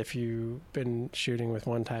 and if you've been shooting with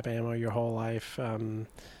one type of ammo your whole life,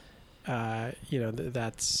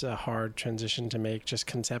 that's a hard transition to make just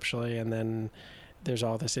conceptually. And then there's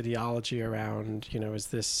all this ideology around,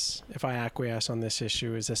 if I acquiesce on this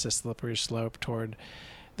issue, is this a slippery slope toward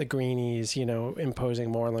the greenies, imposing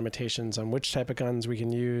more limitations on which type of guns we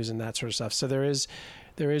can use and that sort of stuff. So there is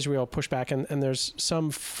real pushback, and there's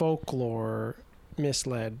some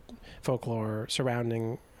misled folklore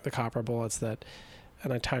surrounding the copper bullets and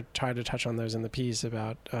I try to touch on those in the piece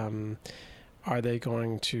about, are they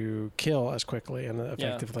going to kill as quickly and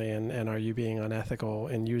effectively, and are you being unethical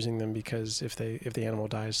in using them because if the animal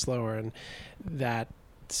dies slower? And that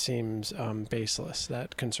seems baseless,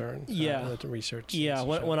 that concern. That research.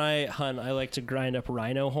 When I hunt, I like to grind up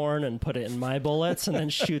rhino horn and put it in my bullets and then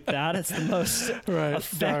shoot that. It's the most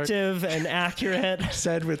effective and accurate.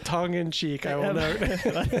 Said with tongue in cheek, I will note.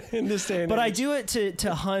 In this day and but age. I do it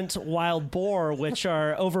to hunt wild boar, which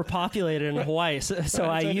are overpopulated in Hawaii. So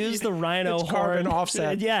I use the rhino horn. Carbon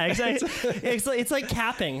offset. Yeah, exactly. It's like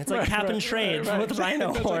capping. It's like cap and trade with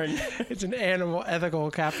rhino horn. It's an animal ethical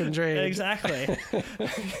cap and trade. Exactly.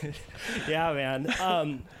 Yeah,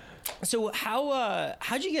 man. So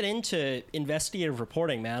how'd you get into investigative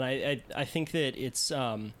reporting, man? I think that it's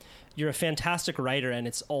you're a fantastic writer, and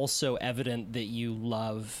it's also evident that you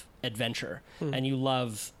love adventure and you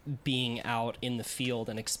love being out in the field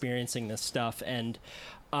and experiencing this stuff and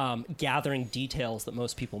gathering details that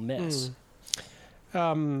most people miss.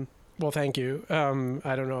 Well, thank you.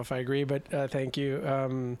 I don't know if I agree, but thank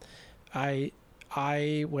you.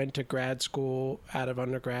 I went to grad school out of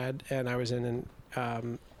undergrad, and I was in a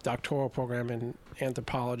doctoral program in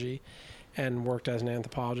anthropology and worked as an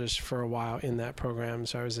anthropologist for a while in that program.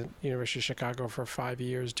 So I was at University of Chicago for 5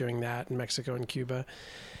 years doing that in Mexico and Cuba.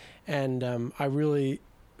 And I really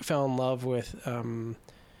fell in love with,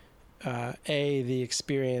 the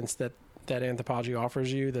experience that anthropology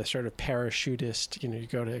offers you, the sort of parachutist, you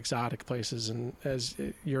go to exotic places, and as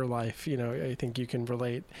your life, I think you can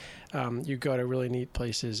relate. You go to really neat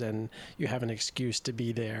places and you have an excuse to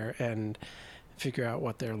be there and figure out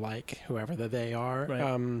what they're like, whoever they are.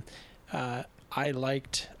 Right.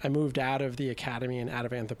 I moved out of the academy and out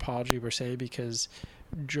of anthropology per se, because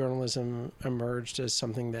journalism emerged as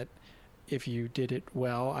something that, if you did it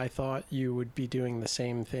well, I thought you would be doing the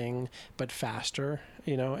same thing, but faster,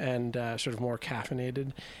 and sort of more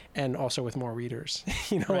caffeinated, and also with more readers,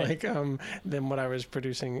 than what I was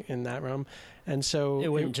producing in that realm. And so it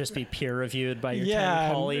wouldn't just be peer reviewed by your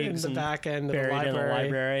 10 colleagues in the back end of buried in the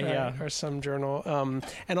library, or some journal.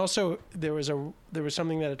 And also there was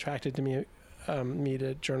something that attracted to me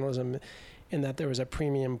to journalism, in that there was a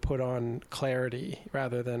premium put on clarity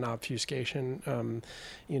rather than obfuscation.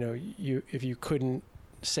 If you couldn't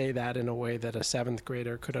say that in a way that a seventh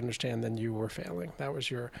grader could understand, then you were failing. That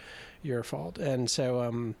was your fault. And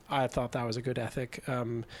so I thought that was a good ethic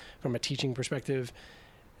from a teaching perspective.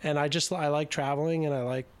 And I like traveling, and I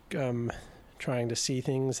like trying to see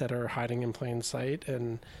things that are hiding in plain sight.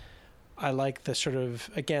 And I like the sort of,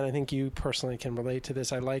 again, I think you personally can relate to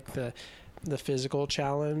this. I like the physical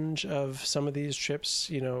challenge of some of these trips,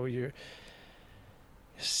 your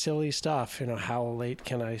silly stuff, how late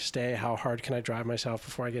can I stay? How hard can I drive myself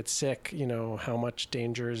before I get sick? How much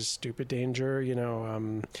danger is stupid danger,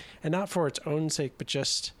 and not for its own sake, but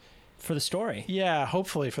just for the story. Yeah.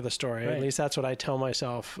 Hopefully for the story. Right. At least that's what I tell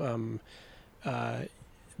myself. that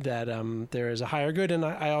there is a higher good, and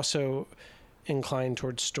I also incline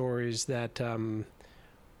towards stories that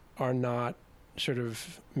are not sort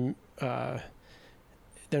of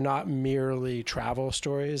they're not merely travel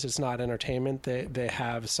stories. It's not entertainment. They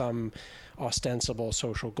have some ostensible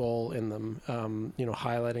social goal in them,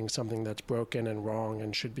 highlighting something that's broken and wrong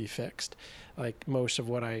and should be fixed. Like most of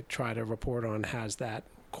what I try to report on has that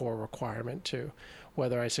core requirement too.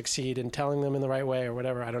 Whether I succeed in telling them in the right way or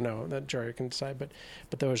whatever, I don't know. That jury can decide. But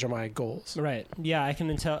those are my goals. Right. Yeah, I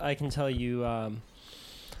can tell you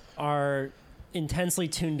are intensely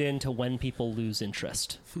tuned in to when people lose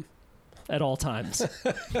interest at all times.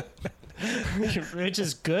 Which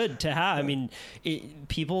is good to have. I mean,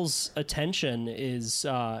 people's attention is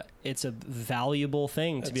it's a valuable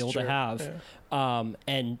thing to be able to have. Yeah.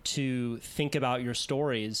 And to think about your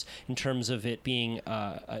stories in terms of it being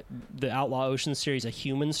the Outlaw Ocean series, a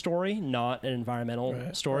human story, not an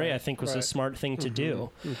environmental story, I think was a smart thing to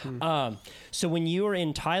do. Mm-hmm. So when you were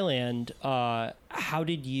in Thailand, how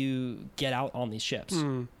did you get out on these ships?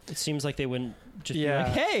 It seems like they wouldn't just be like,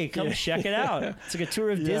 hey, come check it out. It's like a tour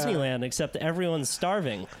of Disneyland, except everyone's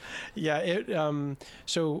starving. Yeah.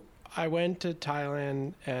 So I went to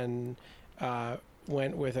Thailand and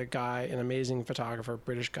went with a guy, an amazing photographer,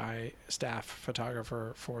 British guy, staff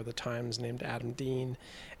photographer for the Times named Adam Dean.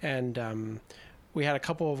 And we had a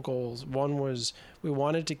couple of goals. One was we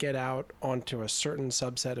wanted to get out onto a certain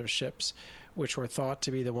subset of ships which were thought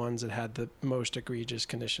to be the ones that had the most egregious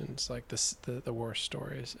conditions, like the worst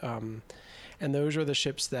stories. And those were the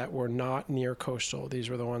ships that were not near coastal.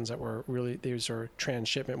 These were the ones that were these are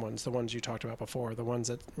transshipment ones, the ones you talked about before, the ones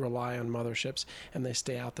that rely on motherships and they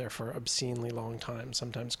stay out there for obscenely long time,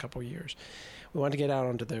 sometimes a couple years. We wanted to get out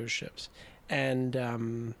onto those ships.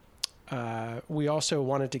 And we also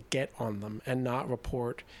wanted to get on them and not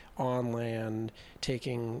report on land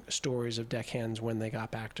taking stories of deckhands when they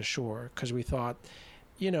got back to shore, because we thought,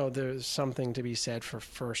 there's something to be said for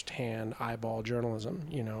first-hand eyeball journalism,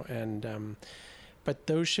 and but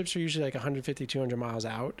those ships are usually like 150, 200 miles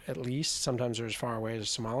out at least. Sometimes they're as far away as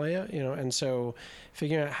Somalia, and so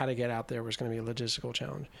figuring out how to get out there was going to be a logistical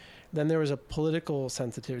challenge. Then there was a political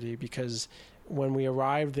sensitivity because when we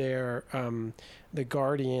arrived there, the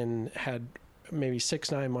Guardian had maybe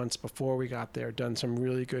 6-9 months before we got there done some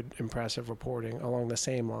really good, impressive reporting along the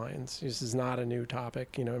same lines. This is not a new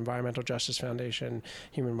topic. Environmental Justice Foundation,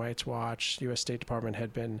 Human Rights Watch, U.S. State Department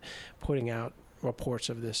had been putting out reports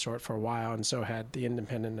of this sort for a while, and so had the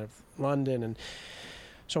Independent of London. And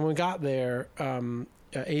so when we got there,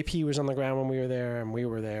 AP was on the ground when we were there, and we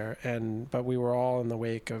were there, but we were all in the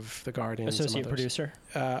wake of the Guardian. Associate producer?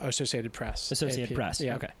 Associated Press. Associated AP. Press,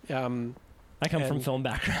 yeah. Okay. I come from film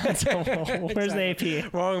background, so where's the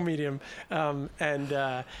AP? Wrong medium.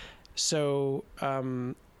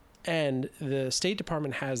 And the State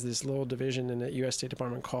Department has this little division in the U.S. State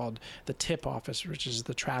Department called the TIP Office, which is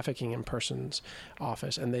the Trafficking in Persons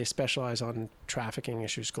Office, and they specialize on trafficking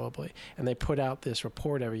issues globally. And they put out this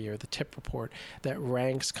report every year, the TIP report, that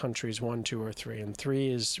ranks countries 1, 2, or 3. And 3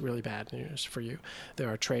 is really bad news for you. There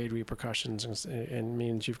are trade repercussions and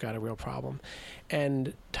means you've got a real problem.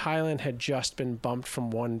 And Thailand had just been bumped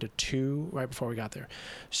from 1 to 2 right before we got there.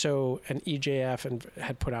 So an EJF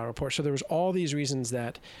had put out a report. So there was all these reasons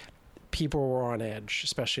that people were on edge,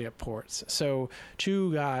 especially at ports. So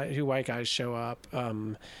two white guys show up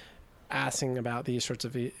asking about these sorts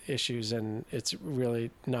of issues, and it's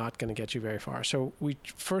really not going to get you very far. So we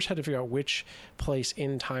first had to figure out which place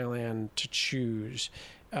in Thailand to choose.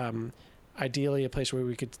 Ideally, a place where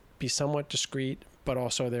we could be somewhat discreet, but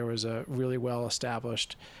also there was a really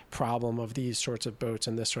well-established problem of these sorts of boats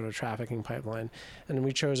and this sort of trafficking pipeline. And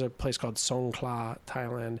we chose a place called Songkhla,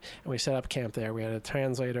 Thailand, and we set up camp there. We had a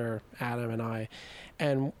translator, Adam and I,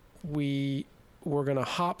 and we were going to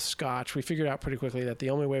hopscotch. We figured out pretty quickly that the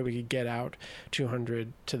only way we could get out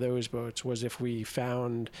 200 to those boats was if we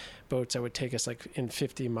found boats that would take us like in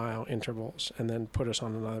 50-mile intervals and then put us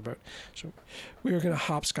on another boat. So we were going to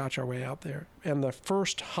hopscotch our way out there. And the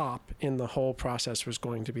first hop in the whole process was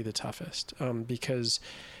going to be the toughest because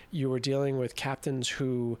you were dealing with captains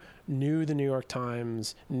who knew the New York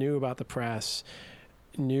Times, knew about the press,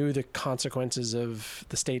 knew the consequences of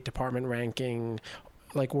the State Department ranking,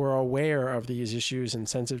 like were aware of these issues and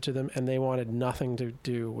sensitive to them, and they wanted nothing to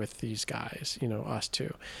do with these guys, us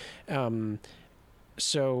too.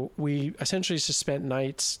 So we essentially just spent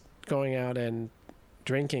nights going out and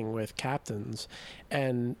drinking with captains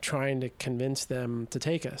and trying to convince them to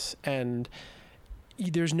take us. And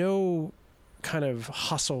there's no kind of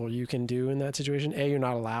hustle you can do in that situation. A, you're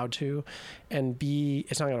not allowed to, and B,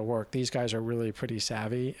 it's not going to work. These guys are really pretty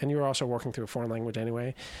savvy, and you're also working through a foreign language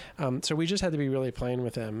anyway. So we just had to be really plain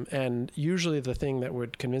with them. And usually the thing that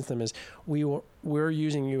would convince them is we're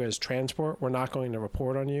using you as transport. We're not going to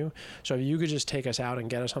report on you. So if you could just take us out and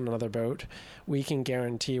get us on another boat, we can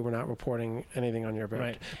guarantee we're not reporting anything on your boat.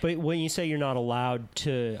 Right. But when you say you're not allowed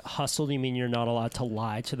to hustle, do you mean you're not allowed to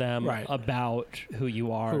lie to them about who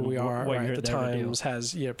you are? Who we are. What right. you're The there to do? Times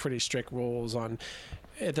has pretty strict rules on.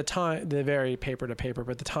 At the time, they're very paper to paper,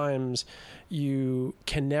 but the Times, you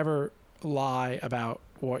can never lie about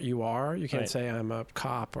what you are. You can't say I'm a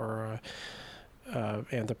cop or a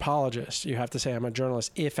anthropologist. You have to say I'm a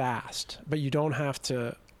journalist if asked, but you don't have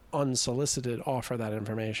to unsolicited offer that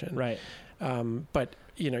information. Right. But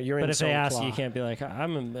you're in. But if they ask claw. you can't be like,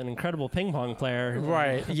 I'm an incredible ping pong player.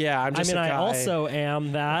 Right. Yeah. I'm just. I a guy. I also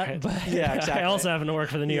am that. Right. But Yeah. Exactly. I also happen to work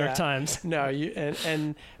for the New York Times. No.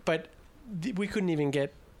 But we couldn't even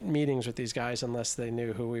get meetings with these guys unless they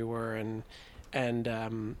knew who we were,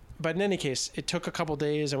 but in any case, it took a couple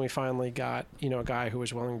days, and we finally got a guy who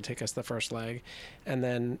was willing to take us the first leg, and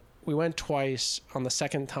then we went twice. On the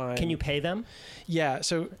second time, can you pay them? Yeah,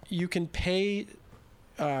 so you can pay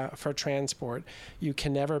for transport. You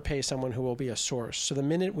can never pay someone who will be a source. So the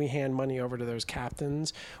minute we hand money over to those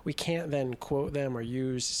captains, we can't then quote them or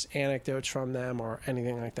use anecdotes from them or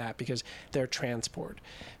anything like that because they're transport.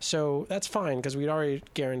 So that's fine because we'd already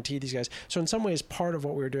guaranteed these guys. So in some ways, part of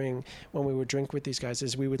what we were doing when we would drink with these guys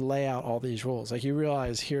is we would lay out all these rules. Like, you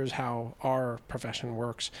realize here's how our profession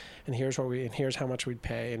works, and here's here's how much we'd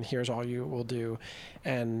pay, and here's all you will do,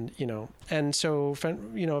 and so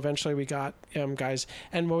eventually we got guys.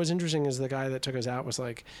 And what was interesting is the guy that took us out was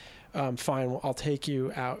like, fine, well, I'll take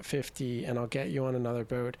you out 50 and I'll get you on another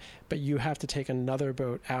boat, but you have to take another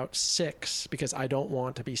boat out 6 because I don't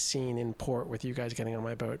want to be seen in port with you guys getting on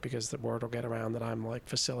my boat because the word will get around that I'm like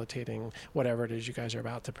facilitating whatever it is you guys are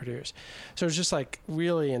about to produce. So it's just like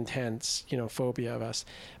really intense, phobia of us.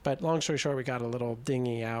 But long story short, we got a little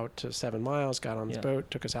dinghy out to 7 miles, got on this boat,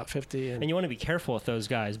 took us out 50. And you want to be careful with those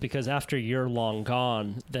guys because after you're long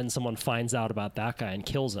gone, then someone finds out about that guy and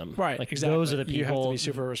kills him. Right, like exactly. Those are the people. You have to be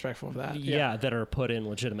super respectful of that. Yeah, that are put in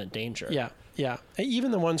legitimate danger. Yeah.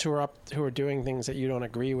 Even the ones who are doing things that you don't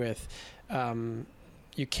agree with,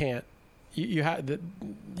 you can't. You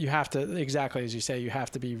have to, exactly as you say, you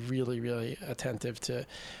have to be really, really attentive to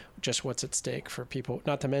just what's at stake for people,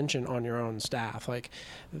 not to mention on your own staff. Like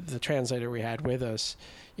the translator we had with us,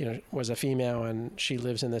 was a female, and she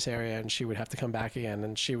lives in this area, and she would have to come back again,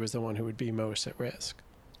 and she was the one who would be most at risk.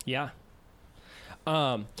 Yeah.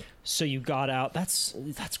 So you got out. That's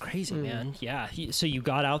crazy, man. Yeah. So you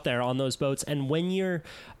got out there on those boats, and when you're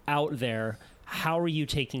out there, how are you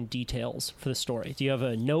taking details for the story? Do you have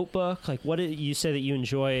a notebook? Like, you say that you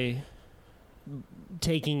enjoy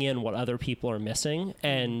taking in what other people are missing,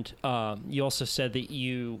 and you also said that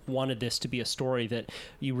you wanted this to be a story that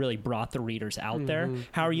you really brought the readers out there.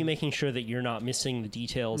 How are you making sure that you're not missing the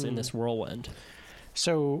details in this whirlwind?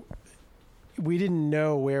 So we didn't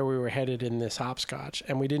know where we were headed in this hopscotch,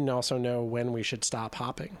 and we didn't also know when we should stop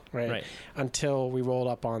hopping, right? Until we rolled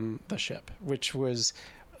up on the ship, which was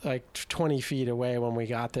like 20 feet away when we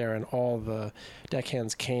got there, and all the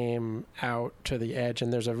deckhands came out to the edge.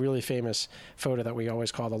 And there's a really famous photo that we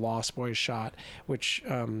always call the Lost Boys shot, which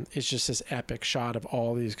is just this epic shot of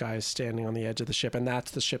all these guys standing on the edge of the ship. And that's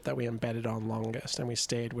the ship that we embedded on longest, and we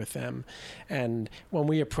stayed with them. And when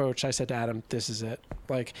we approached, I said to Adam, this is it.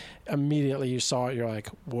 Like, immediately you saw it, you're like,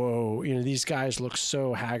 whoa, these guys look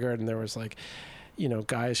so haggard. And there was like,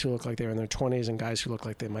 guys who looked like they were in their 20s and guys who looked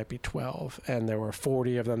like they might be 12. And there were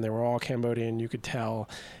 40 of them. They were all Cambodian, you could tell.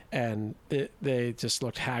 And they just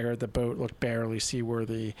looked haggard. The boat looked barely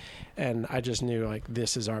seaworthy. And I just knew, like,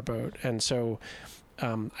 this is our boat. And so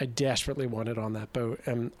I desperately wanted on that boat.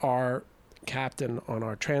 And our captain on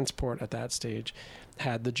our transport at that stage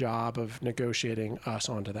had the job of negotiating us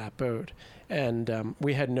onto that boat. And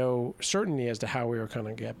we had no certainty as to how we were going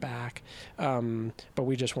to get back. But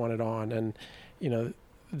we just wanted on. And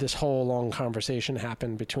this whole long conversation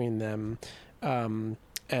happened between them, and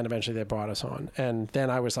eventually they brought us on. And then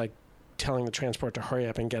I was like telling the transport to hurry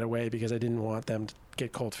up and get away because I didn't want them to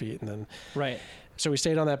get cold feet. And then so we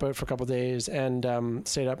stayed on that boat for a couple of days and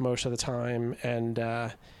stayed up most of the time. And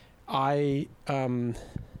I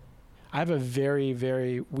have a very,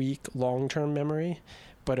 very weak long-term memory,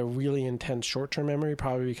 but a really intense short-term memory,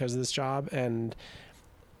 probably because of this job. And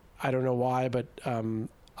I don't know why, but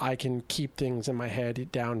I can keep things in my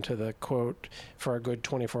head down to the quote for a good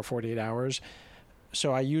 24, 48 hours.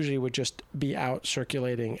 So I usually would just be out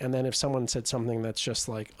circulating, and then if someone said something that's just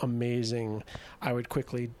like amazing, I would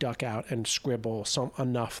quickly duck out and scribble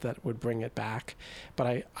enough that would bring it back.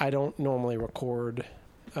 But I don't normally record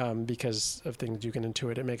because of things you can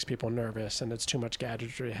intuit. It makes people nervous, and it's too much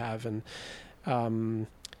gadgetry to have, and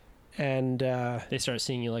they start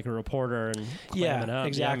seeing you like a reporter and yeah, clamming up.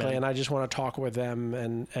 exactly. Yeah, and I just want to talk with them,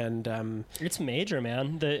 and it's major,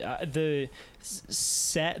 man. The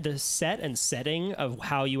set and setting of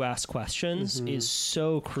how you ask questions is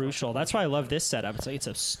so crucial. That's why I love this setup. It's like it's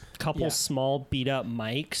a couple small beat up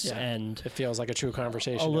mics, and it feels like a true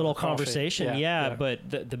conversation. A little conversation, but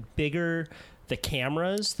the bigger the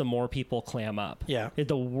cameras, the more people clam up. Yeah.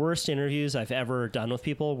 The worst interviews I've ever done with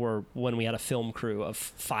people were when we had a film crew of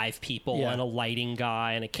 5 people and a lighting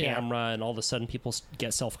guy and a camera, and all of a sudden people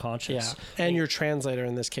get self-conscious. Yeah. And your translator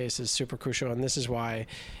in this case is super crucial. And this is why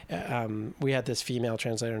we had this female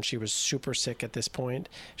translator, and she was super sick at this point.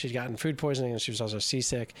 She'd gotten food poisoning, and she was also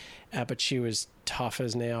seasick, but she was tough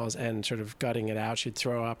as nails and sort of gutting it out. She'd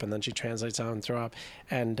throw up, and then she'd translate something and throw up.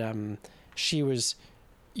 And she was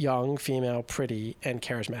young, female, pretty, and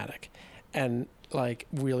charismatic, and like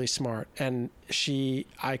really smart. And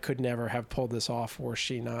I could never have pulled this off were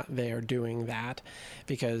she not there doing that,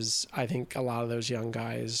 because I think a lot of those young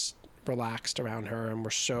guys relaxed around her and were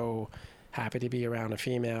so happy to be around a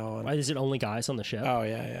female. And, is it only guys on the ship? Oh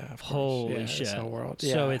yeah, of course. Holy shit! It's the world.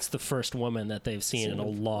 So it's the first woman that they've seen in a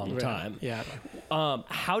long time. Yeah.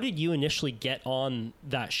 How did you initially get on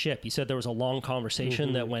that ship? You said there was a long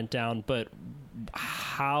conversation that went down, but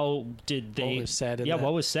how did they? What was said?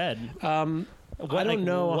 What was said? I don't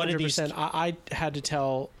know 100%. I had to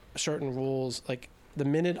tell certain rules. Like the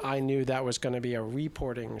minute I knew that was going to be a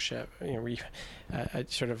reporting ship,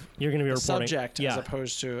 sort of you're going to be a subject as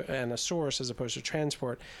opposed to, and a source as opposed to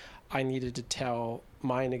transport, I needed to tell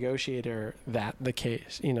my negotiator that the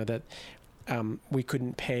case, that we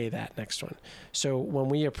couldn't pay that next one. So when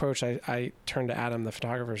we approached, I turned to Adam, the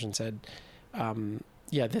photographers, and said,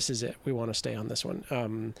 this is it. We want to stay on this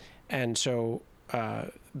one. And so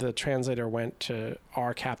the translator went to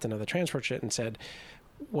our captain of the transport ship and said,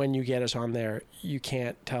 when you get us on there, you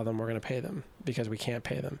can't tell them we're going to pay them, because we can't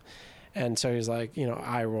pay them. And so he's like,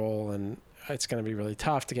 eye roll, and it's going to be really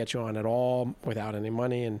tough to get you on at all without any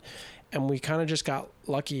money. And we kind of just got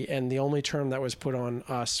lucky. And the only term that was put on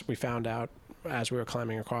us, we found out as we were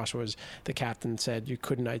climbing across, was the captain said you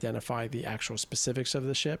couldn't identify the actual specifics of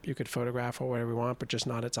the ship. You could photograph or whatever you want, but just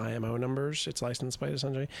not its IMO numbers, its license plate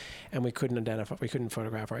essentially. And we couldn't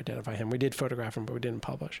photograph or identify him. We did photograph him, but we didn't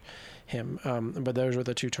publish him. But those were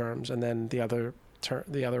the 2 terms. And then the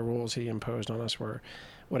other rules he imposed on us were,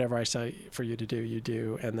 whatever I say for you to do, you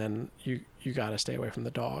do. And then you got to stay away from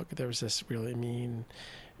the dog. There was this really mean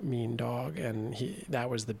dog, and that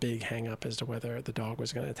was the big hang up as to whether the dog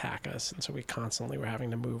was going to attack us. And so we constantly were having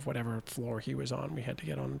to move whatever floor he was on. We had to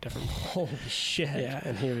get on a different floor. Holy shit. Yeah,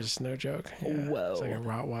 and he was no joke. Yeah. Whoa. It's like a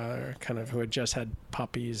Rottweiler kind of who had just had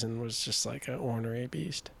puppies and was just like an ornery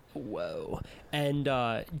beast. Whoa. And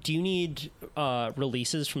do you need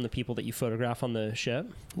releases from the people that you photograph on the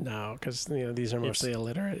ship? No, because these are mostly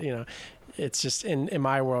illiterate. It's just in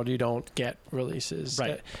my world, you don't get releases.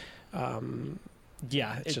 Right.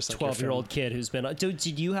 Yeah, it's just a 12-year-old kid who's been...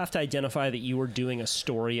 Did you have to identify that you were doing a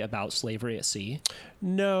story about slavery at sea?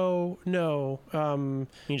 No. You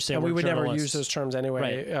just say, and we would journalists. never use those terms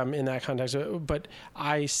anyway in that context. But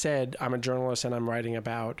I said I'm a journalist and I'm writing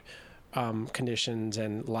about conditions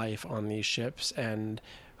and life on these ships, and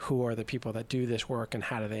who are the people that do this work, and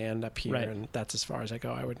how do they end up here. Right. And that's as far as I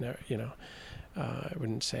go. I would never, I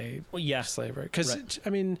wouldn't say slavery. Because,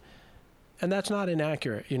 and that's not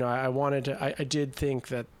inaccurate. I did think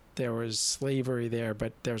that there was slavery there,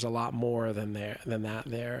 but there's a lot more than that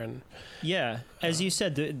there. And as you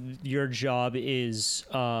said, your job is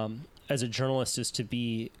as a journalist is to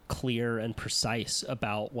be clear and precise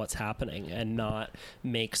about what's happening and not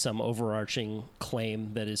make some overarching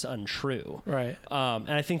claim that is untrue. Right. And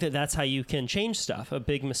I think that's how you can change stuff. A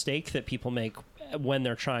big mistake that people make when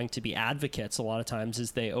they're trying to be advocates a lot of times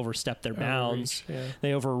is they overstep their bounds,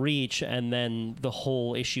 they overreach, and then the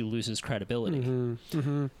whole issue loses credibility.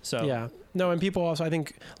 So and people also, I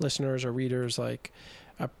think listeners or readers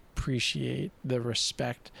appreciate the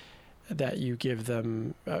respect that you give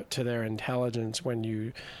them to their intelligence when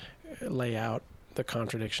you lay out the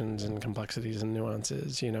contradictions and complexities and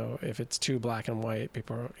nuances. If it's too black and white,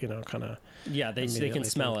 people are, kind of they can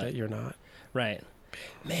smell it that you're not right.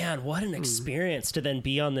 Man, what an experience to then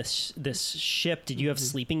be on this ship. Did you have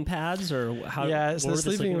sleeping pads or how? Yeah, so the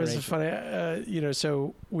sleeping was funny.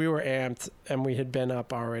 So we were amped and we had been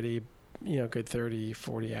up already good 30,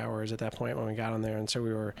 40 hours at that point when we got on there. And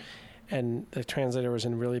so and the translator was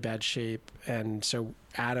in really bad shape. And so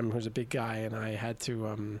Adam, who's a big guy, and I had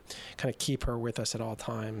to kind of keep her with us at all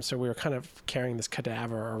times. So we were kind of carrying this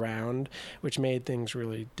cadaver around, which made things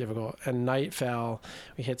really difficult. And night fell.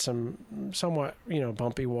 We hit some somewhat,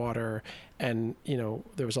 bumpy water. And,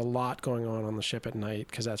 there was a lot going on the ship at night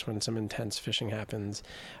because that's when some intense fishing happens.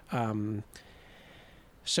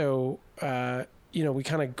 We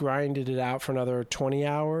kind of grinded it out for another 20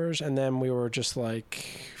 hours, and then we were just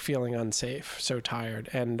feeling unsafe, so tired.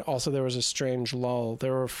 And also there was a strange lull.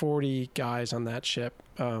 There were 40 guys on that ship,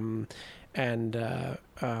 and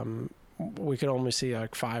we could only see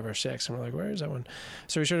 5 or 6, and we're like, where is that one?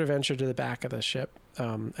 So we sort of ventured to the back of the ship,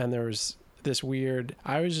 and there was this weird,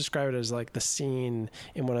 I always describe it as the scene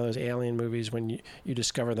in one of those alien movies when you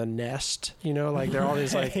discover the nest, there are all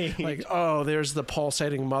these there's the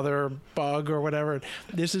pulsating mother bug or whatever.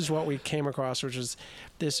 This is what we came across, which is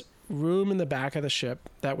this room in the back of the ship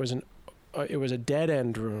that was it was a dead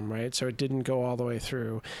end room, right? So it didn't go all the way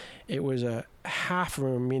through. It was a half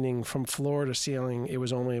room, meaning from floor to ceiling, it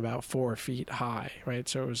was only about 4 feet high, right?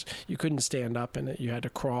 So you couldn't stand up in it. You had to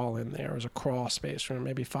crawl in there. It was a crawl space room,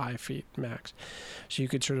 maybe 5 feet max. So you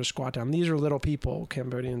could sort of squat down. These are little people,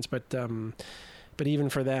 Cambodians, but even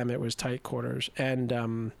for them, it was tight quarters. And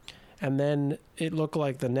then it looked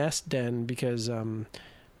like the nest den because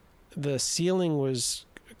the ceiling was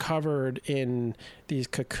covered in these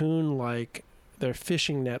cocoon-like, they're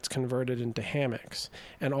fishing nets converted into hammocks,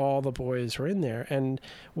 and all the boys were in there. And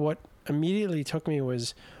what immediately took me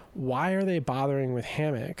was, why are they bothering with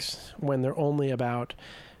hammocks when they're only about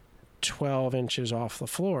 12 inches off the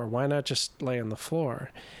floor? Why not just lay on the floor?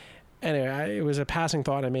 Anyway, it was a passing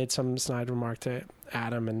thought. I made some snide remark to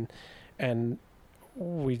Adam, and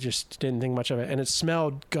we just didn't think much of it. And it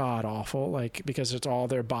smelled god awful, because it's all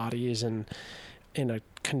their bodies and in a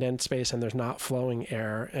condensed space, and there's not flowing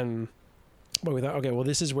air. But we thought, okay, well,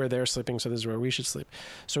 this is where they're sleeping, so this is where we should sleep.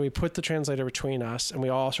 So we put the translator between us, and we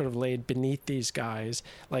all sort of laid beneath these guys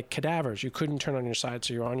like cadavers. You couldn't turn on your side,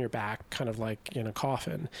 so you're on your back, kind of like in a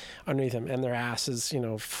coffin underneath them, and their asses,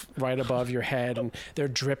 right above your head, and they're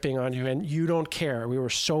dripping on you, and you don't care. We were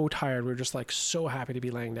so tired. We were just so happy to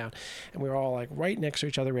be laying down, and we were all right next to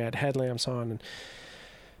each other. We had headlamps on, and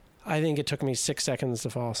I think it took me 6 seconds to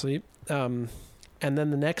fall asleep. And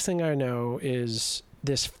then the next thing I know is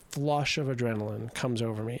this flush of adrenaline comes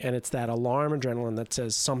over me, and it's that alarm adrenaline that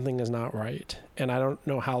says something is not right. And I don't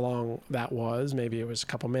know how long that was. Maybe it was a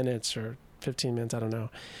couple minutes or 15 minutes. I don't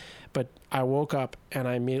know. But I woke up and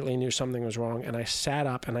I immediately knew something was wrong. And I sat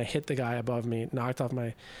up and I hit the guy above me, knocked off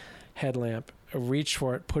my headlamp, reached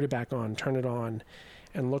for it, put it back on, turned it on,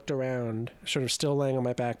 and looked around, sort of still laying on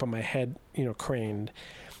my back, but my head, craned.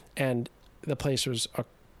 And the place was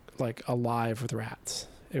alive with rats.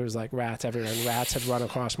 It was rats everywhere, and rats had run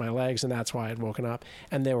across my legs, and that's why I'd woken up.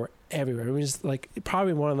 And they were everywhere. It was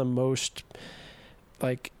probably one of the most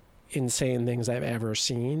insane things I've ever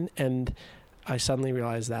seen. And I suddenly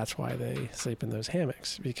realized that's why they sleep in those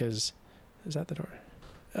hammocks, because is that the door?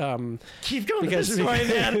 Keep going with the story,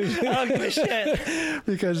 man. I don't give a shit.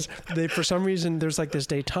 Because for some reason, there's this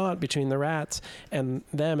détente between the rats and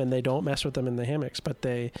them, and they don't mess with them in the hammocks, but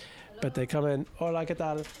they come in. Hola, ¿qué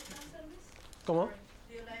tal? ¿Cómo?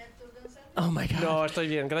 Oh my God. No, estoy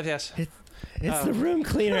bien, gracias. It's the room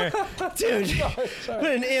cleaner. Dude, what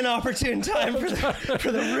an inopportune time for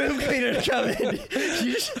the room cleaner to come in.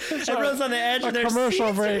 Everyone's on the edge of their commercial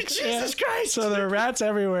seats. break. Jesus Christ. So there are rats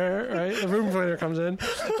everywhere, right? The room cleaner comes in.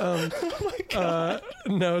 Oh my God.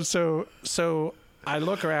 No, so I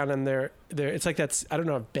look around and they're it's that's, I don't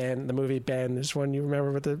know if Ben, the movie Ben is one you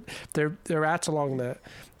remember, but they're rats along the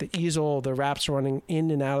easel, the rats running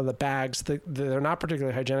in and out of the bags. They're not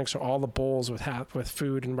particularly hygienic, so all the bowls with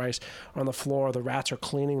food and rice are on the floor. The rats are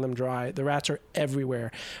cleaning them dry. The rats are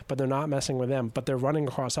everywhere, but they're not messing with them, but they're running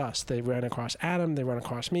across us. They ran across Adam, they run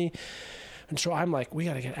across me. And so I'm like, we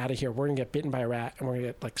got to get out of here. We're going to get bitten by a rat, and we're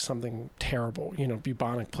going to get something terrible,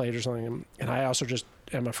 bubonic plague or something. And I also just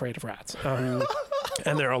am afraid of rats.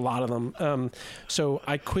 And there are a lot of them. So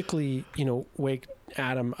I quickly, wake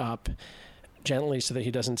Adam up gently so that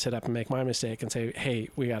he doesn't sit up and make my mistake and say, hey,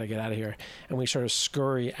 we got to get out of here. And we sort of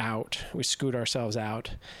scurry out. We scoot ourselves out.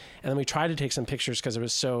 And then we tried to take some pictures because it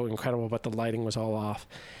was so incredible, but the lighting was all off.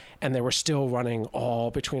 And they were still running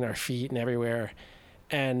all between our feet and everywhere.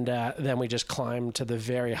 And then we just climbed to the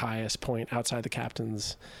very highest point outside the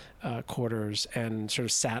captain's quarters and sort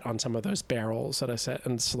of sat on some of those barrels that I sat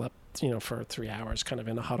and slept, for 3 hours, kind of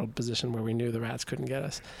in a huddled position where we knew the rats couldn't get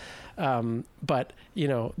us. But,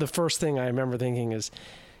 the first thing I remember thinking is,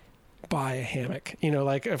 buy a hammock.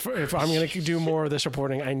 Like if I'm going to do more of this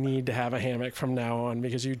reporting, I need to have a hammock from now on,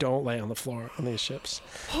 because you don't lay on the floor on these ships.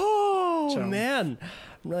 Oh, man.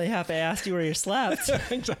 I'm really happy I asked you where you slept.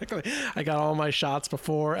 Exactly. I got all my shots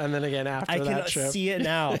before and then again after that trip. I can see it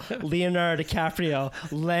now. Leonardo DiCaprio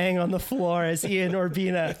laying on the floor as Ian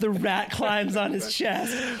Urbina, the rat climbs on his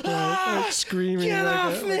chest. Screaming get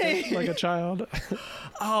off me! Like a child.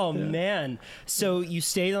 Oh, man. So you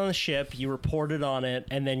stayed on the ship, you reported on it,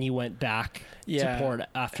 and then you went back to port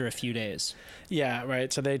after a few days. Yeah,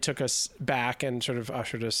 right. So they took us back and sort of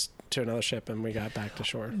ushered us to another ship, and we got back to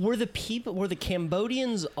shore. Were the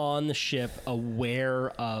Cambodians on the ship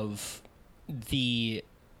aware of the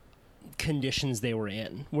conditions they were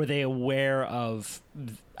in? Were they aware of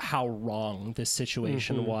how wrong this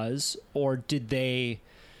situation was? Or did they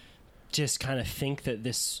just kind of think that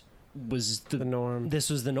this was the norm? This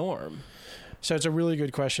was the norm. So it's a really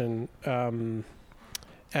good question. And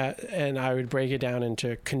I would break it down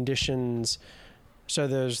into conditions. So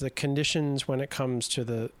there's the conditions when it comes to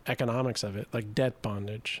the economics of it, like debt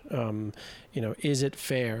bondage. Is it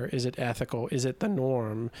fair? Is it ethical? Is it the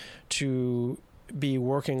norm to be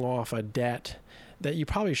working off a debt that you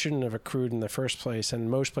probably shouldn't have accrued in the first place? And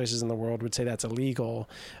most places in the world would say that's illegal,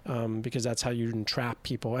 because that's how you entrap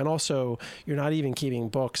people. And also, you're not even keeping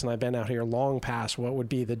books. And I've been out here long past what would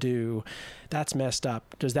be the due. That's messed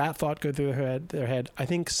up. Does that thought go through their head? I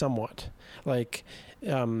think somewhat.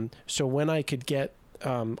 So when I could get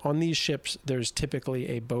on these ships, there's typically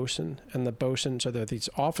a bosun, and the bosun, so there are these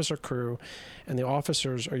officer crew, and the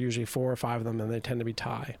officers are usually 4 or 5 of them, and they tend to be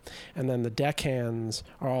Thai. And then the deckhands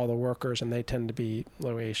are all the workers, and they tend to be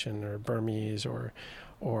Laotian or Burmese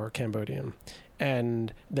or Cambodian.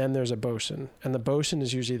 And then there's a bosun, and the bosun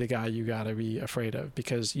is usually the guy you got to be afraid of,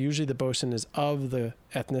 because usually the bosun is of the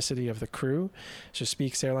ethnicity of the crew, so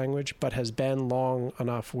speaks their language, but has been long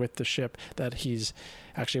enough with the ship that he's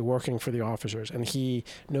actually working for the officers, and he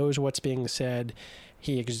knows what's being said.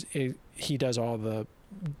 He does all the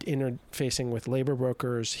interfacing with labor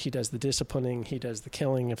brokers. He does the disciplining. He does the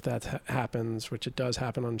killing if that happens, which it does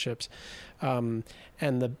happen on ships. And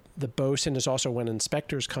the bosun is also, when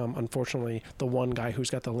inspectors come, unfortunately, the one guy who's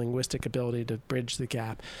got the linguistic ability to bridge the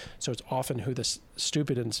gap. So it's often who the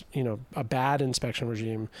stupid and a bad inspection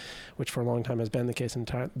regime, which for a long time has been the case in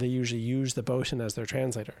time, they usually use the bosun as their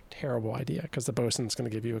translator. Terrible idea, because the bosun's going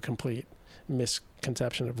to give you a complete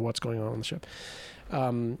misconception of what's going on the ship.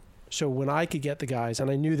 So when I could get the guys, and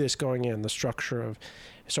I knew this going in, the structure of,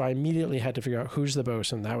 so I immediately had to figure out who's the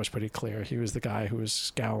bosun. That was pretty clear. He was the guy who was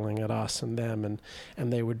scowling at us and them,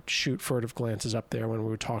 and they would shoot furtive glances up there when we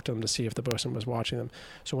would talk to them to see if the bosun was watching them.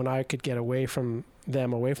 So when I could get away from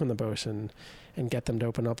the bosun, and get them to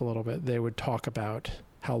open up a little bit, they would talk about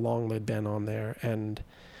how long they'd been on there, and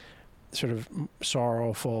sort of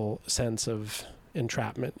sorrowful sense of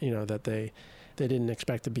entrapment, that they didn't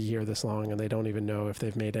expect to be here this long, and they don't even know if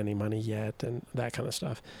they've made any money yet, and that kind of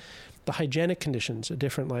stuff. The hygienic conditions are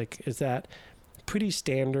different. Is that pretty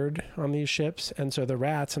standard on these ships? And so the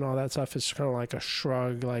rats and all that stuff is kind of like a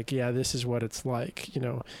shrug, yeah, this is what it's like,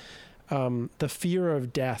 The fear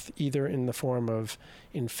of death, either in the form of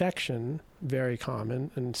infection, very common,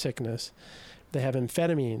 and sickness. They have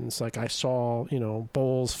amphetamines, I saw,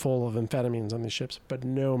 bowls full of amphetamines on these ships, but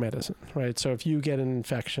no medicine, right? So if you get an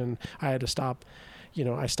infection, I had to stop,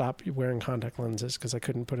 I stopped wearing contact lenses because I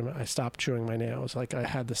couldn't put them, I stopped chewing my nails. I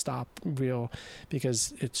had to stop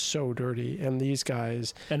because it's so dirty. And these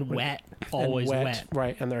guys... And wet, always wet.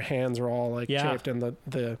 Right, and their hands are all chafed, and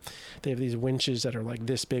they have these winches that are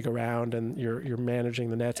this big around, and you're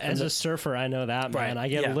managing the nets. As a surfer, I know that, man. I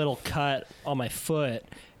get a little cut on my foot,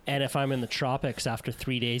 and if I'm in the tropics, after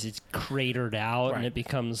 3 days, it's cratered out, and it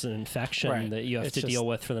becomes an infection that you have to deal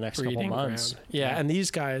with for the next couple months. Yeah, and these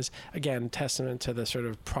guys, again, testament to the sort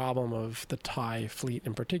of problem of the Thai fleet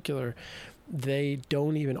in particular, they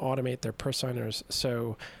don't even automate their pursigners,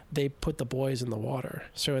 so they put the boys in the water.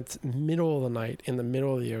 So it's middle of the night, in the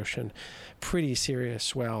middle of the ocean, pretty serious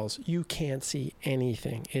swells. You can't see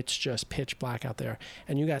anything. It's just pitch black out there.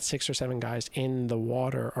 And you got 6 or 7 guys in the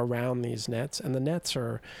water around these nets. And the nets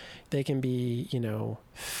they can be,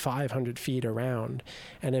 500 feet around.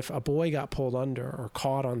 And if a boy got pulled under or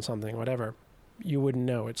caught on something, whatever, you wouldn't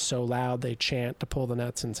know. It's so loud. They chant to pull the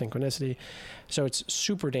nets in synchronicity. So it's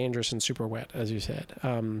super dangerous and super wet, as you said.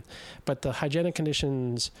 But the hygienic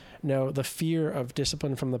conditions, no, the fear of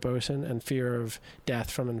discipline from the bosun and fear of death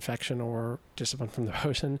from infection or discipline from the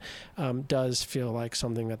bosun does feel like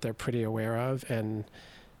something that they're pretty aware of and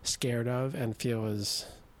scared of and feel is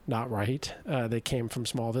not right. They came from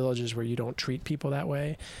small villages where you don't treat people that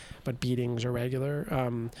way, but beatings are regular.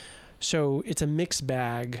 So it's a mixed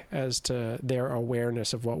bag as to their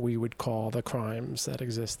awareness of what we would call the crimes that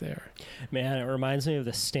exist there. Man, it reminds me of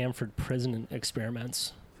the Stanford prison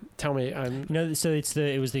experiments. Tell me, so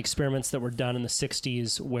it was the experiments that were done in the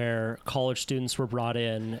 60s where college students were brought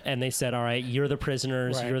in and they said, all right, you're the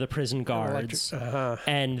prisoners, Right. you're the prison guards,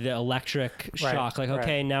 and the electric shock, like,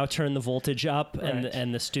 okay, now turn the voltage up,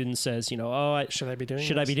 and the student says, should I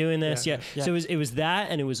be doing this? Yeah. So it was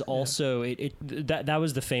that, and it was also that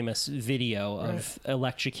was the famous video of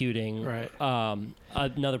electrocuting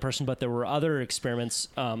another person, but there were other experiments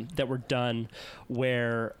that were done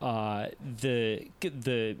where the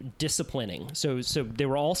disciplining. So they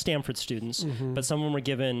were all Stanford students, but some of them were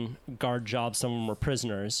given guard jobs, some of them were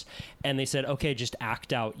prisoners, and they said, okay, just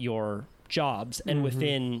act out your jobs. And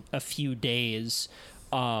within a few days,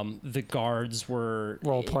 the guards were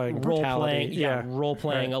role playing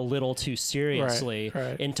a little too seriously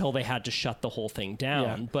until they had to shut the whole thing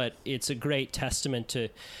down. But it's a great testament to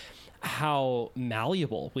how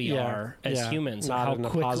malleable we are as humans, not how in a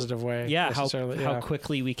positive way. How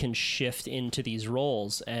quickly we can shift into these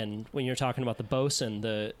roles. And when you're talking about the bosun,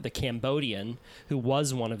 the Cambodian, who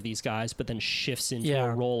was one of these guys, but then shifts into a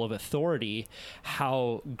role of authority,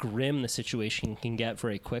 how grim the situation can get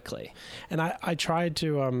very quickly. And I tried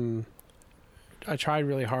to, I tried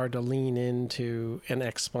really hard to lean into an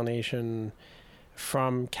explanation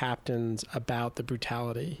from captains about the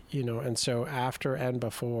brutality, and so after and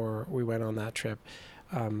before we went on that trip,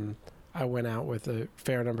 I went out with a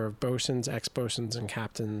fair number of bosuns, ex-bosuns, and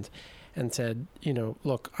captains and said,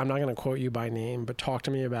 look, I'm not going to quote you by name, but talk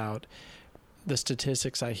to me about the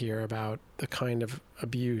statistics I hear about the kind of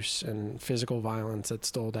abuse and physical violence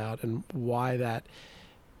that's doled out and why that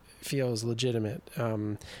feels legitimate.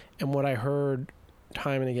 And what I heard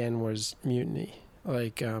time and again was mutiny.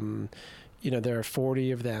 Like, there are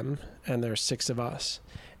 40 of them and there are 6 of us,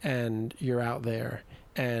 and you're out there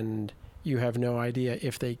and you have no idea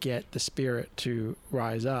if they get the spirit to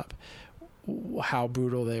rise up, how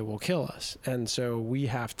brutal they will kill us. And so we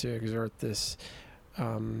have to exert this,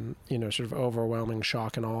 sort of overwhelming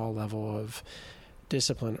shock and awe level of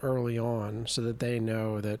discipline early on, so that they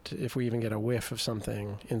know that if we even get a whiff of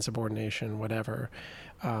something, insubordination, whatever,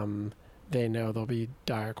 they know there'll be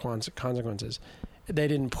dire consequences. They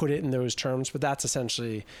didn't put it in those terms, but that's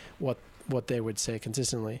essentially what they would say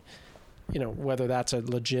consistently. Whether that's a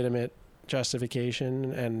legitimate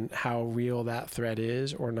justification and how real that threat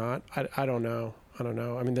is or not, I don't know.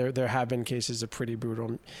 I mean, there have been cases of pretty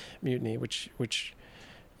brutal mutiny, which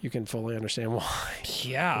you can fully understand why.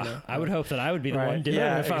 Yeah, I would hope that I would be the one doing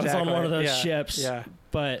it if I was on one of those ships. Yeah.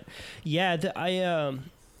 But I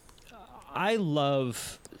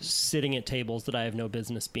love sitting at tables that I have no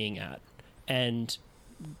business being at, and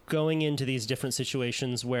going into these different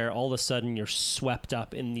situations where all of a sudden you're swept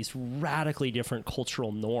up in these radically different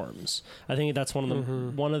cultural norms. I think that's one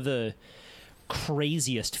of the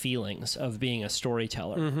craziest feelings of being a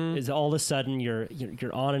storyteller is all of a sudden you're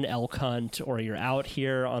on an elk hunt, or you're out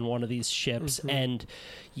here on one of these ships, and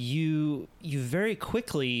you very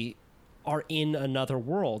quickly are in another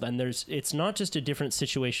world, and it's not just a different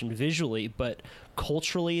situation visually, but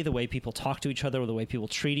culturally, the way people talk to each other, or the way people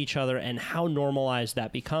treat each other, and how normalized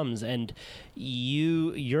that becomes. And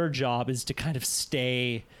your job is to kind of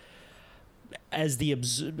stay as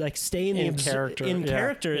character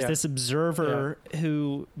as this observer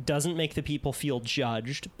who doesn't make the people feel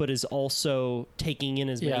judged, but is also taking in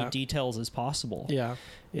as many details as possible.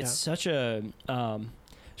 It's such a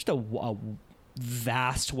just a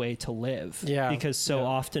vast way to live, because so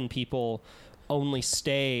often people only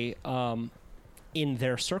stay in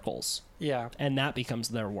their circles, and that becomes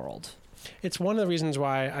their world. It's one of the reasons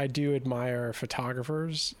why I do admire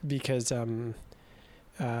photographers, because in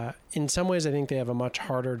some ways I think they have a much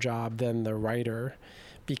harder job than the writer,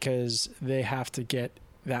 because they have to get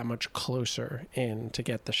that much closer in to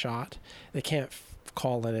get the shot. They can't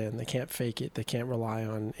call it in, they can't fake it, they can't rely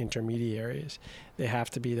on intermediaries. They have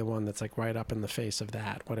to be the one that's like right up in the face of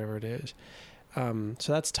that, whatever it is.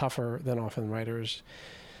 So that's tougher than often writers.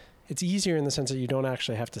 It's easier in the sense that you don't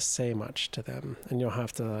actually have to say much to them, and you don't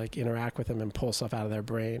have to like interact with them and pull stuff out of their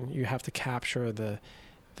brain. You have to capture the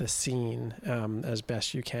scene as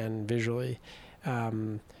best you can visually.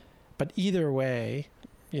 But either way,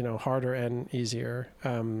 harder and easier.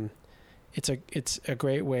 It's a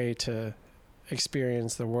great way to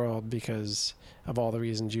experience the world because of all the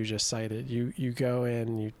reasons you just cited. You go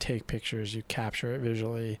in, you take pictures, you capture it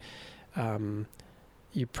visually,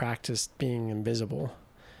 you practice being invisible,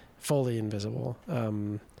 fully invisible,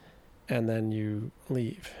 and then you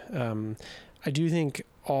leave. I do think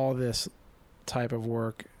all this type of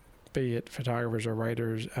work be it photographers or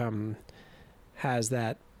writers, has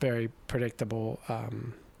that very predictable,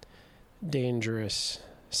 dangerous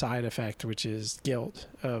side effect, which is guilt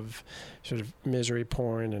of sort of misery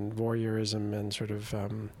porn and voyeurism and sort of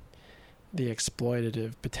the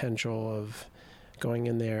exploitative potential of going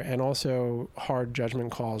in there, and also hard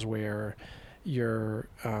judgment calls where you're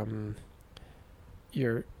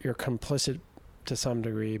complicit to some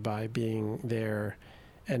degree by being there.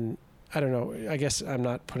 And I don't know, I guess I'm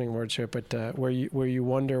not putting words to it, but where you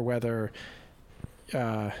wonder whether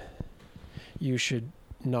you should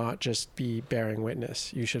not just be bearing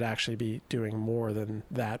witness. You should actually be doing more than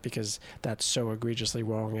that, because that's so egregiously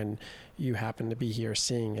wrong, and you happen to be here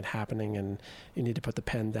seeing it happening, and you need to put the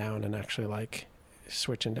pen down and actually like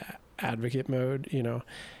switch into advocate mode, you know.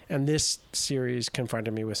 And this series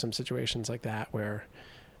confronted me with some situations like that where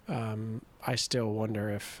I still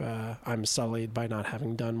wonder if I'm sullied by not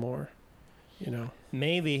having done more, you know.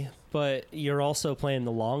 Maybe, but you're also playing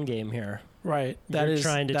the long game here. Right. You're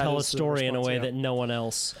trying to tell a story in a way that no one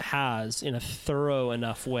else has, in a thorough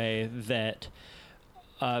enough way that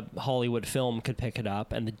a Hollywood film could pick it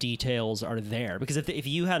up, and the details are there. Because if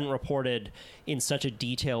you hadn't reported in such a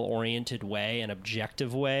detail-oriented way, an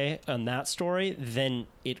objective way on that story, then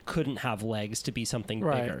it couldn't have legs to be something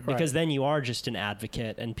bigger. Because then you are just an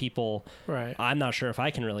advocate, and people, I'm not sure if I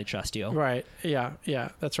can really trust you. Right. Yeah.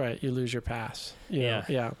 That's right. You lose your pass.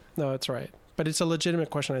 Yeah. No, that's right. But it's a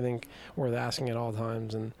legitimate question, I think, worth asking at all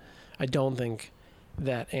times. And I don't think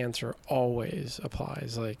that answer always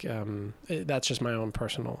applies. Like, that's just my own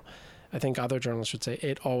personal. I think other journalists would say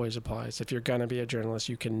it always applies. If you're going to be a journalist,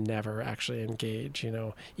 you can never actually engage, you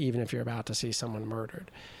know, even if you're about to see someone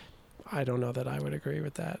murdered. I don't know that I would agree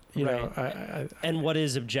with that. You know, and what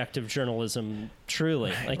is objective journalism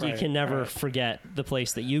truly? Like, you can never forget the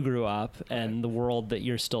place that you grew up and the world that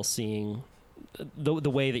you're still seeing, the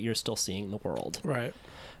way that you're still seeing the world. Right.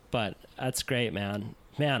 But that's great, man.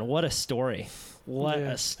 Man, what a story. What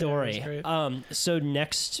a story. So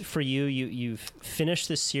next for you've finished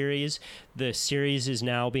this series. The series is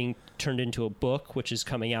now being turned into a book, which is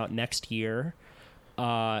coming out next year,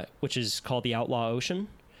 which is called The Outlaw Ocean.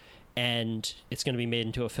 And it's going to be made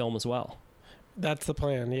into a film as well. That's the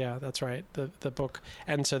plan. Yeah, that's right. The book.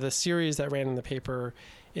 And so the series that ran in the paper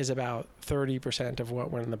is about 30% of what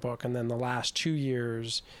went in the book. And then the last 2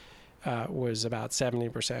 years was about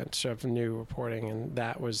 70% of new reporting. And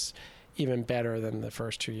that was even better than the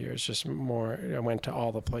first 2 years. Just more, I went to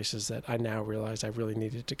all the places that I now realized I really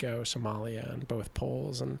needed to go. Somalia and both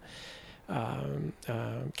poles, and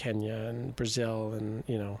Kenya and Brazil, and,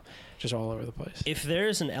 you know, just all over the place. If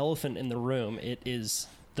there's an elephant in the room, it is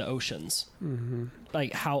the oceans. Mm-hmm.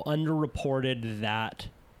 Like, how underreported that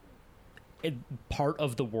part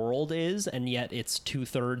of the world is, and yet it's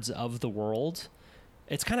 2/3 of the world.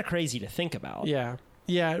 It's kind of crazy to think about. Yeah.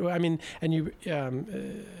 I mean, and you,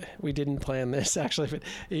 we didn't plan this actually, but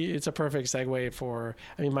it's a perfect segue for,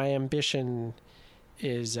 I mean, my ambition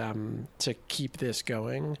is to keep this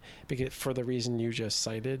going, because for the reason you just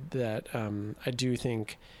cited, that I do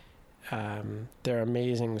think there are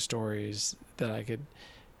amazing stories that I could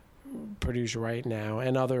produce right now,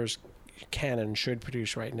 and others can and should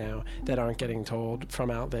produce right now, that aren't getting told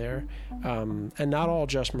from out there, and not all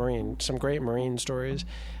just marine. Some great marine stories,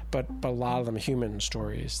 but a lot of them human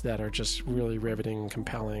stories that are just really riveting,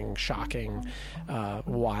 compelling, shocking,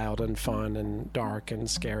 wild and fun and dark and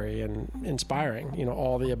scary and inspiring, you know,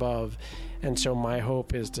 all the above. And so my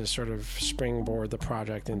hope is to sort of springboard the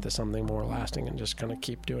project into something more lasting and just kind of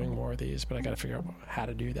keep doing more of these. But I got to figure out how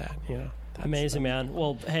to do that, you know. Amazing, man.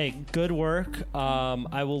 Well, hey, good work.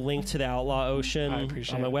 I will link to the Outlaw Ocean on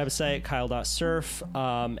my website, kyle.surf,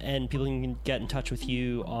 and people can get in touch with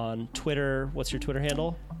you on Twitter. What's your Twitter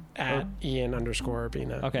handle? At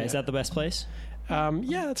Ian_Urbina. Okay, is that the best place?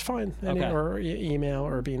 Yeah, that's fine. Or email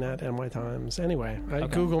Urbina at NY Times. Anyway,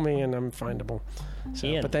 Google me and I'm findable. So,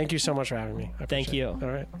 Ian. But thank you so much for having me. Thank you. All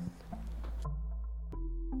right.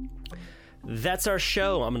 That's our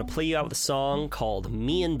show. I'm going to play you out with a song called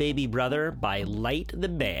Me and Baby Brother by Light the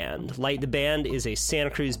Band. Light the Band is a Santa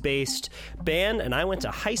Cruz-based band, and I went to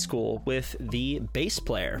high school with the bass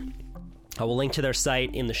player. I will link to their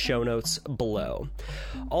site in the show notes below.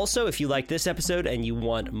 Also, if you like this episode and you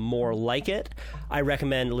want more like it, I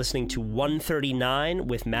recommend listening to 139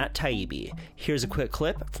 with Matt Taibbi. Here's a quick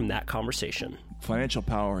clip from that conversation. Financial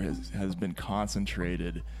power has been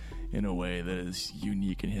concentrated in a way that is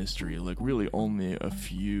unique in history. Like, really only a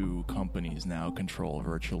few companies now control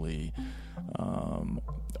virtually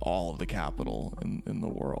all of the capital in the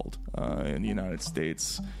world. In the United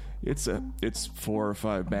States, it's 4 or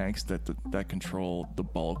 5 banks that control the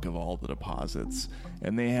bulk of all the deposits,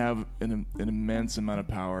 and they have an immense amount of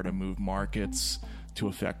power to move markets, to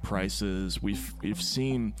affect prices. We've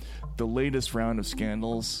seen the latest round of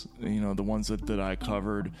scandals, the ones that I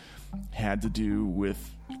covered, had to do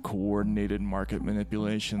with coordinated market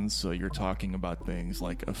manipulations. So you're talking about things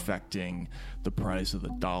like affecting the price of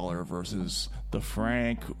the dollar versus the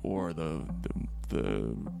franc, or the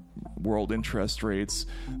world interest rates.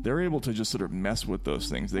 They're able to just sort of mess with those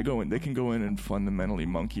things. They can go in and fundamentally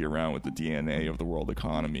monkey around with the DNA of the world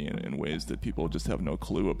economy in ways that people just have no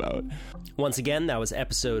clue about. Once again, that was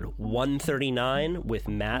episode 139 with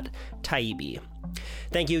Matt Taibbi.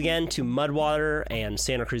 Thank you again to Mudwater and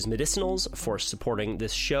Santa Cruz Medicinals for supporting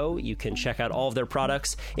this show. You can check out all of their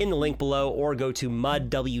products in the link below, or go to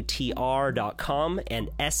mudwtr.com and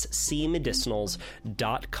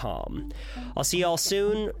scmedicinals.com. I'll see y'all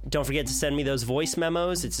soon. Don't forget to send me those voice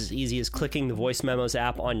memos. It's as easy as clicking the voice memos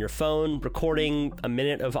app on your phone, recording a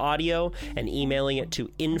minute of audio, and emailing it to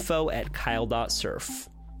info@kyle.surf.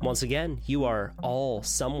 Once again, you are all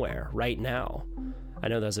somewhere right now. I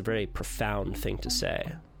know that's a very profound thing to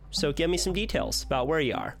say. So give me some details about where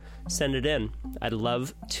you are. Send it in. I'd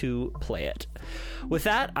love to play it. With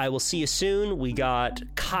that, I will see you soon. We got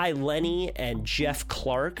Kai Lenny and Jeff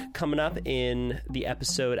Clark coming up in the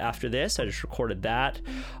episode after this. I just recorded that.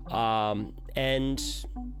 And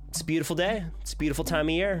it's a beautiful day. It's a beautiful time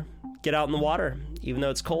of year. Get out in the water, even though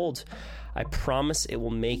it's cold. I promise it will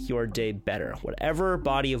make your day better. Whatever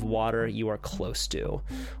body of water you are close to,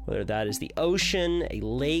 whether that is the ocean, a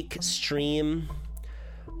lake, stream,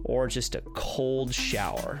 or just a cold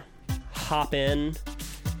shower, hop in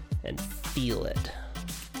and feel it.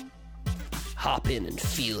 Hop in and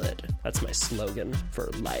feel it. That's my slogan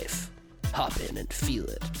for life. Hop in and feel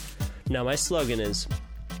it. Now, my slogan is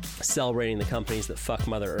celebrating the companies that fuck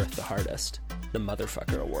Mother Earth the hardest, the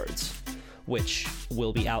Motherfucker Awards, which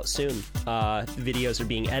will be out soon. Videos are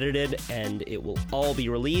being edited, and it will all be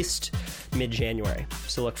released mid-January.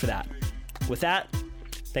 So look for that. With that,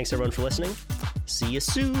 thanks everyone for listening. See you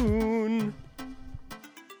soon.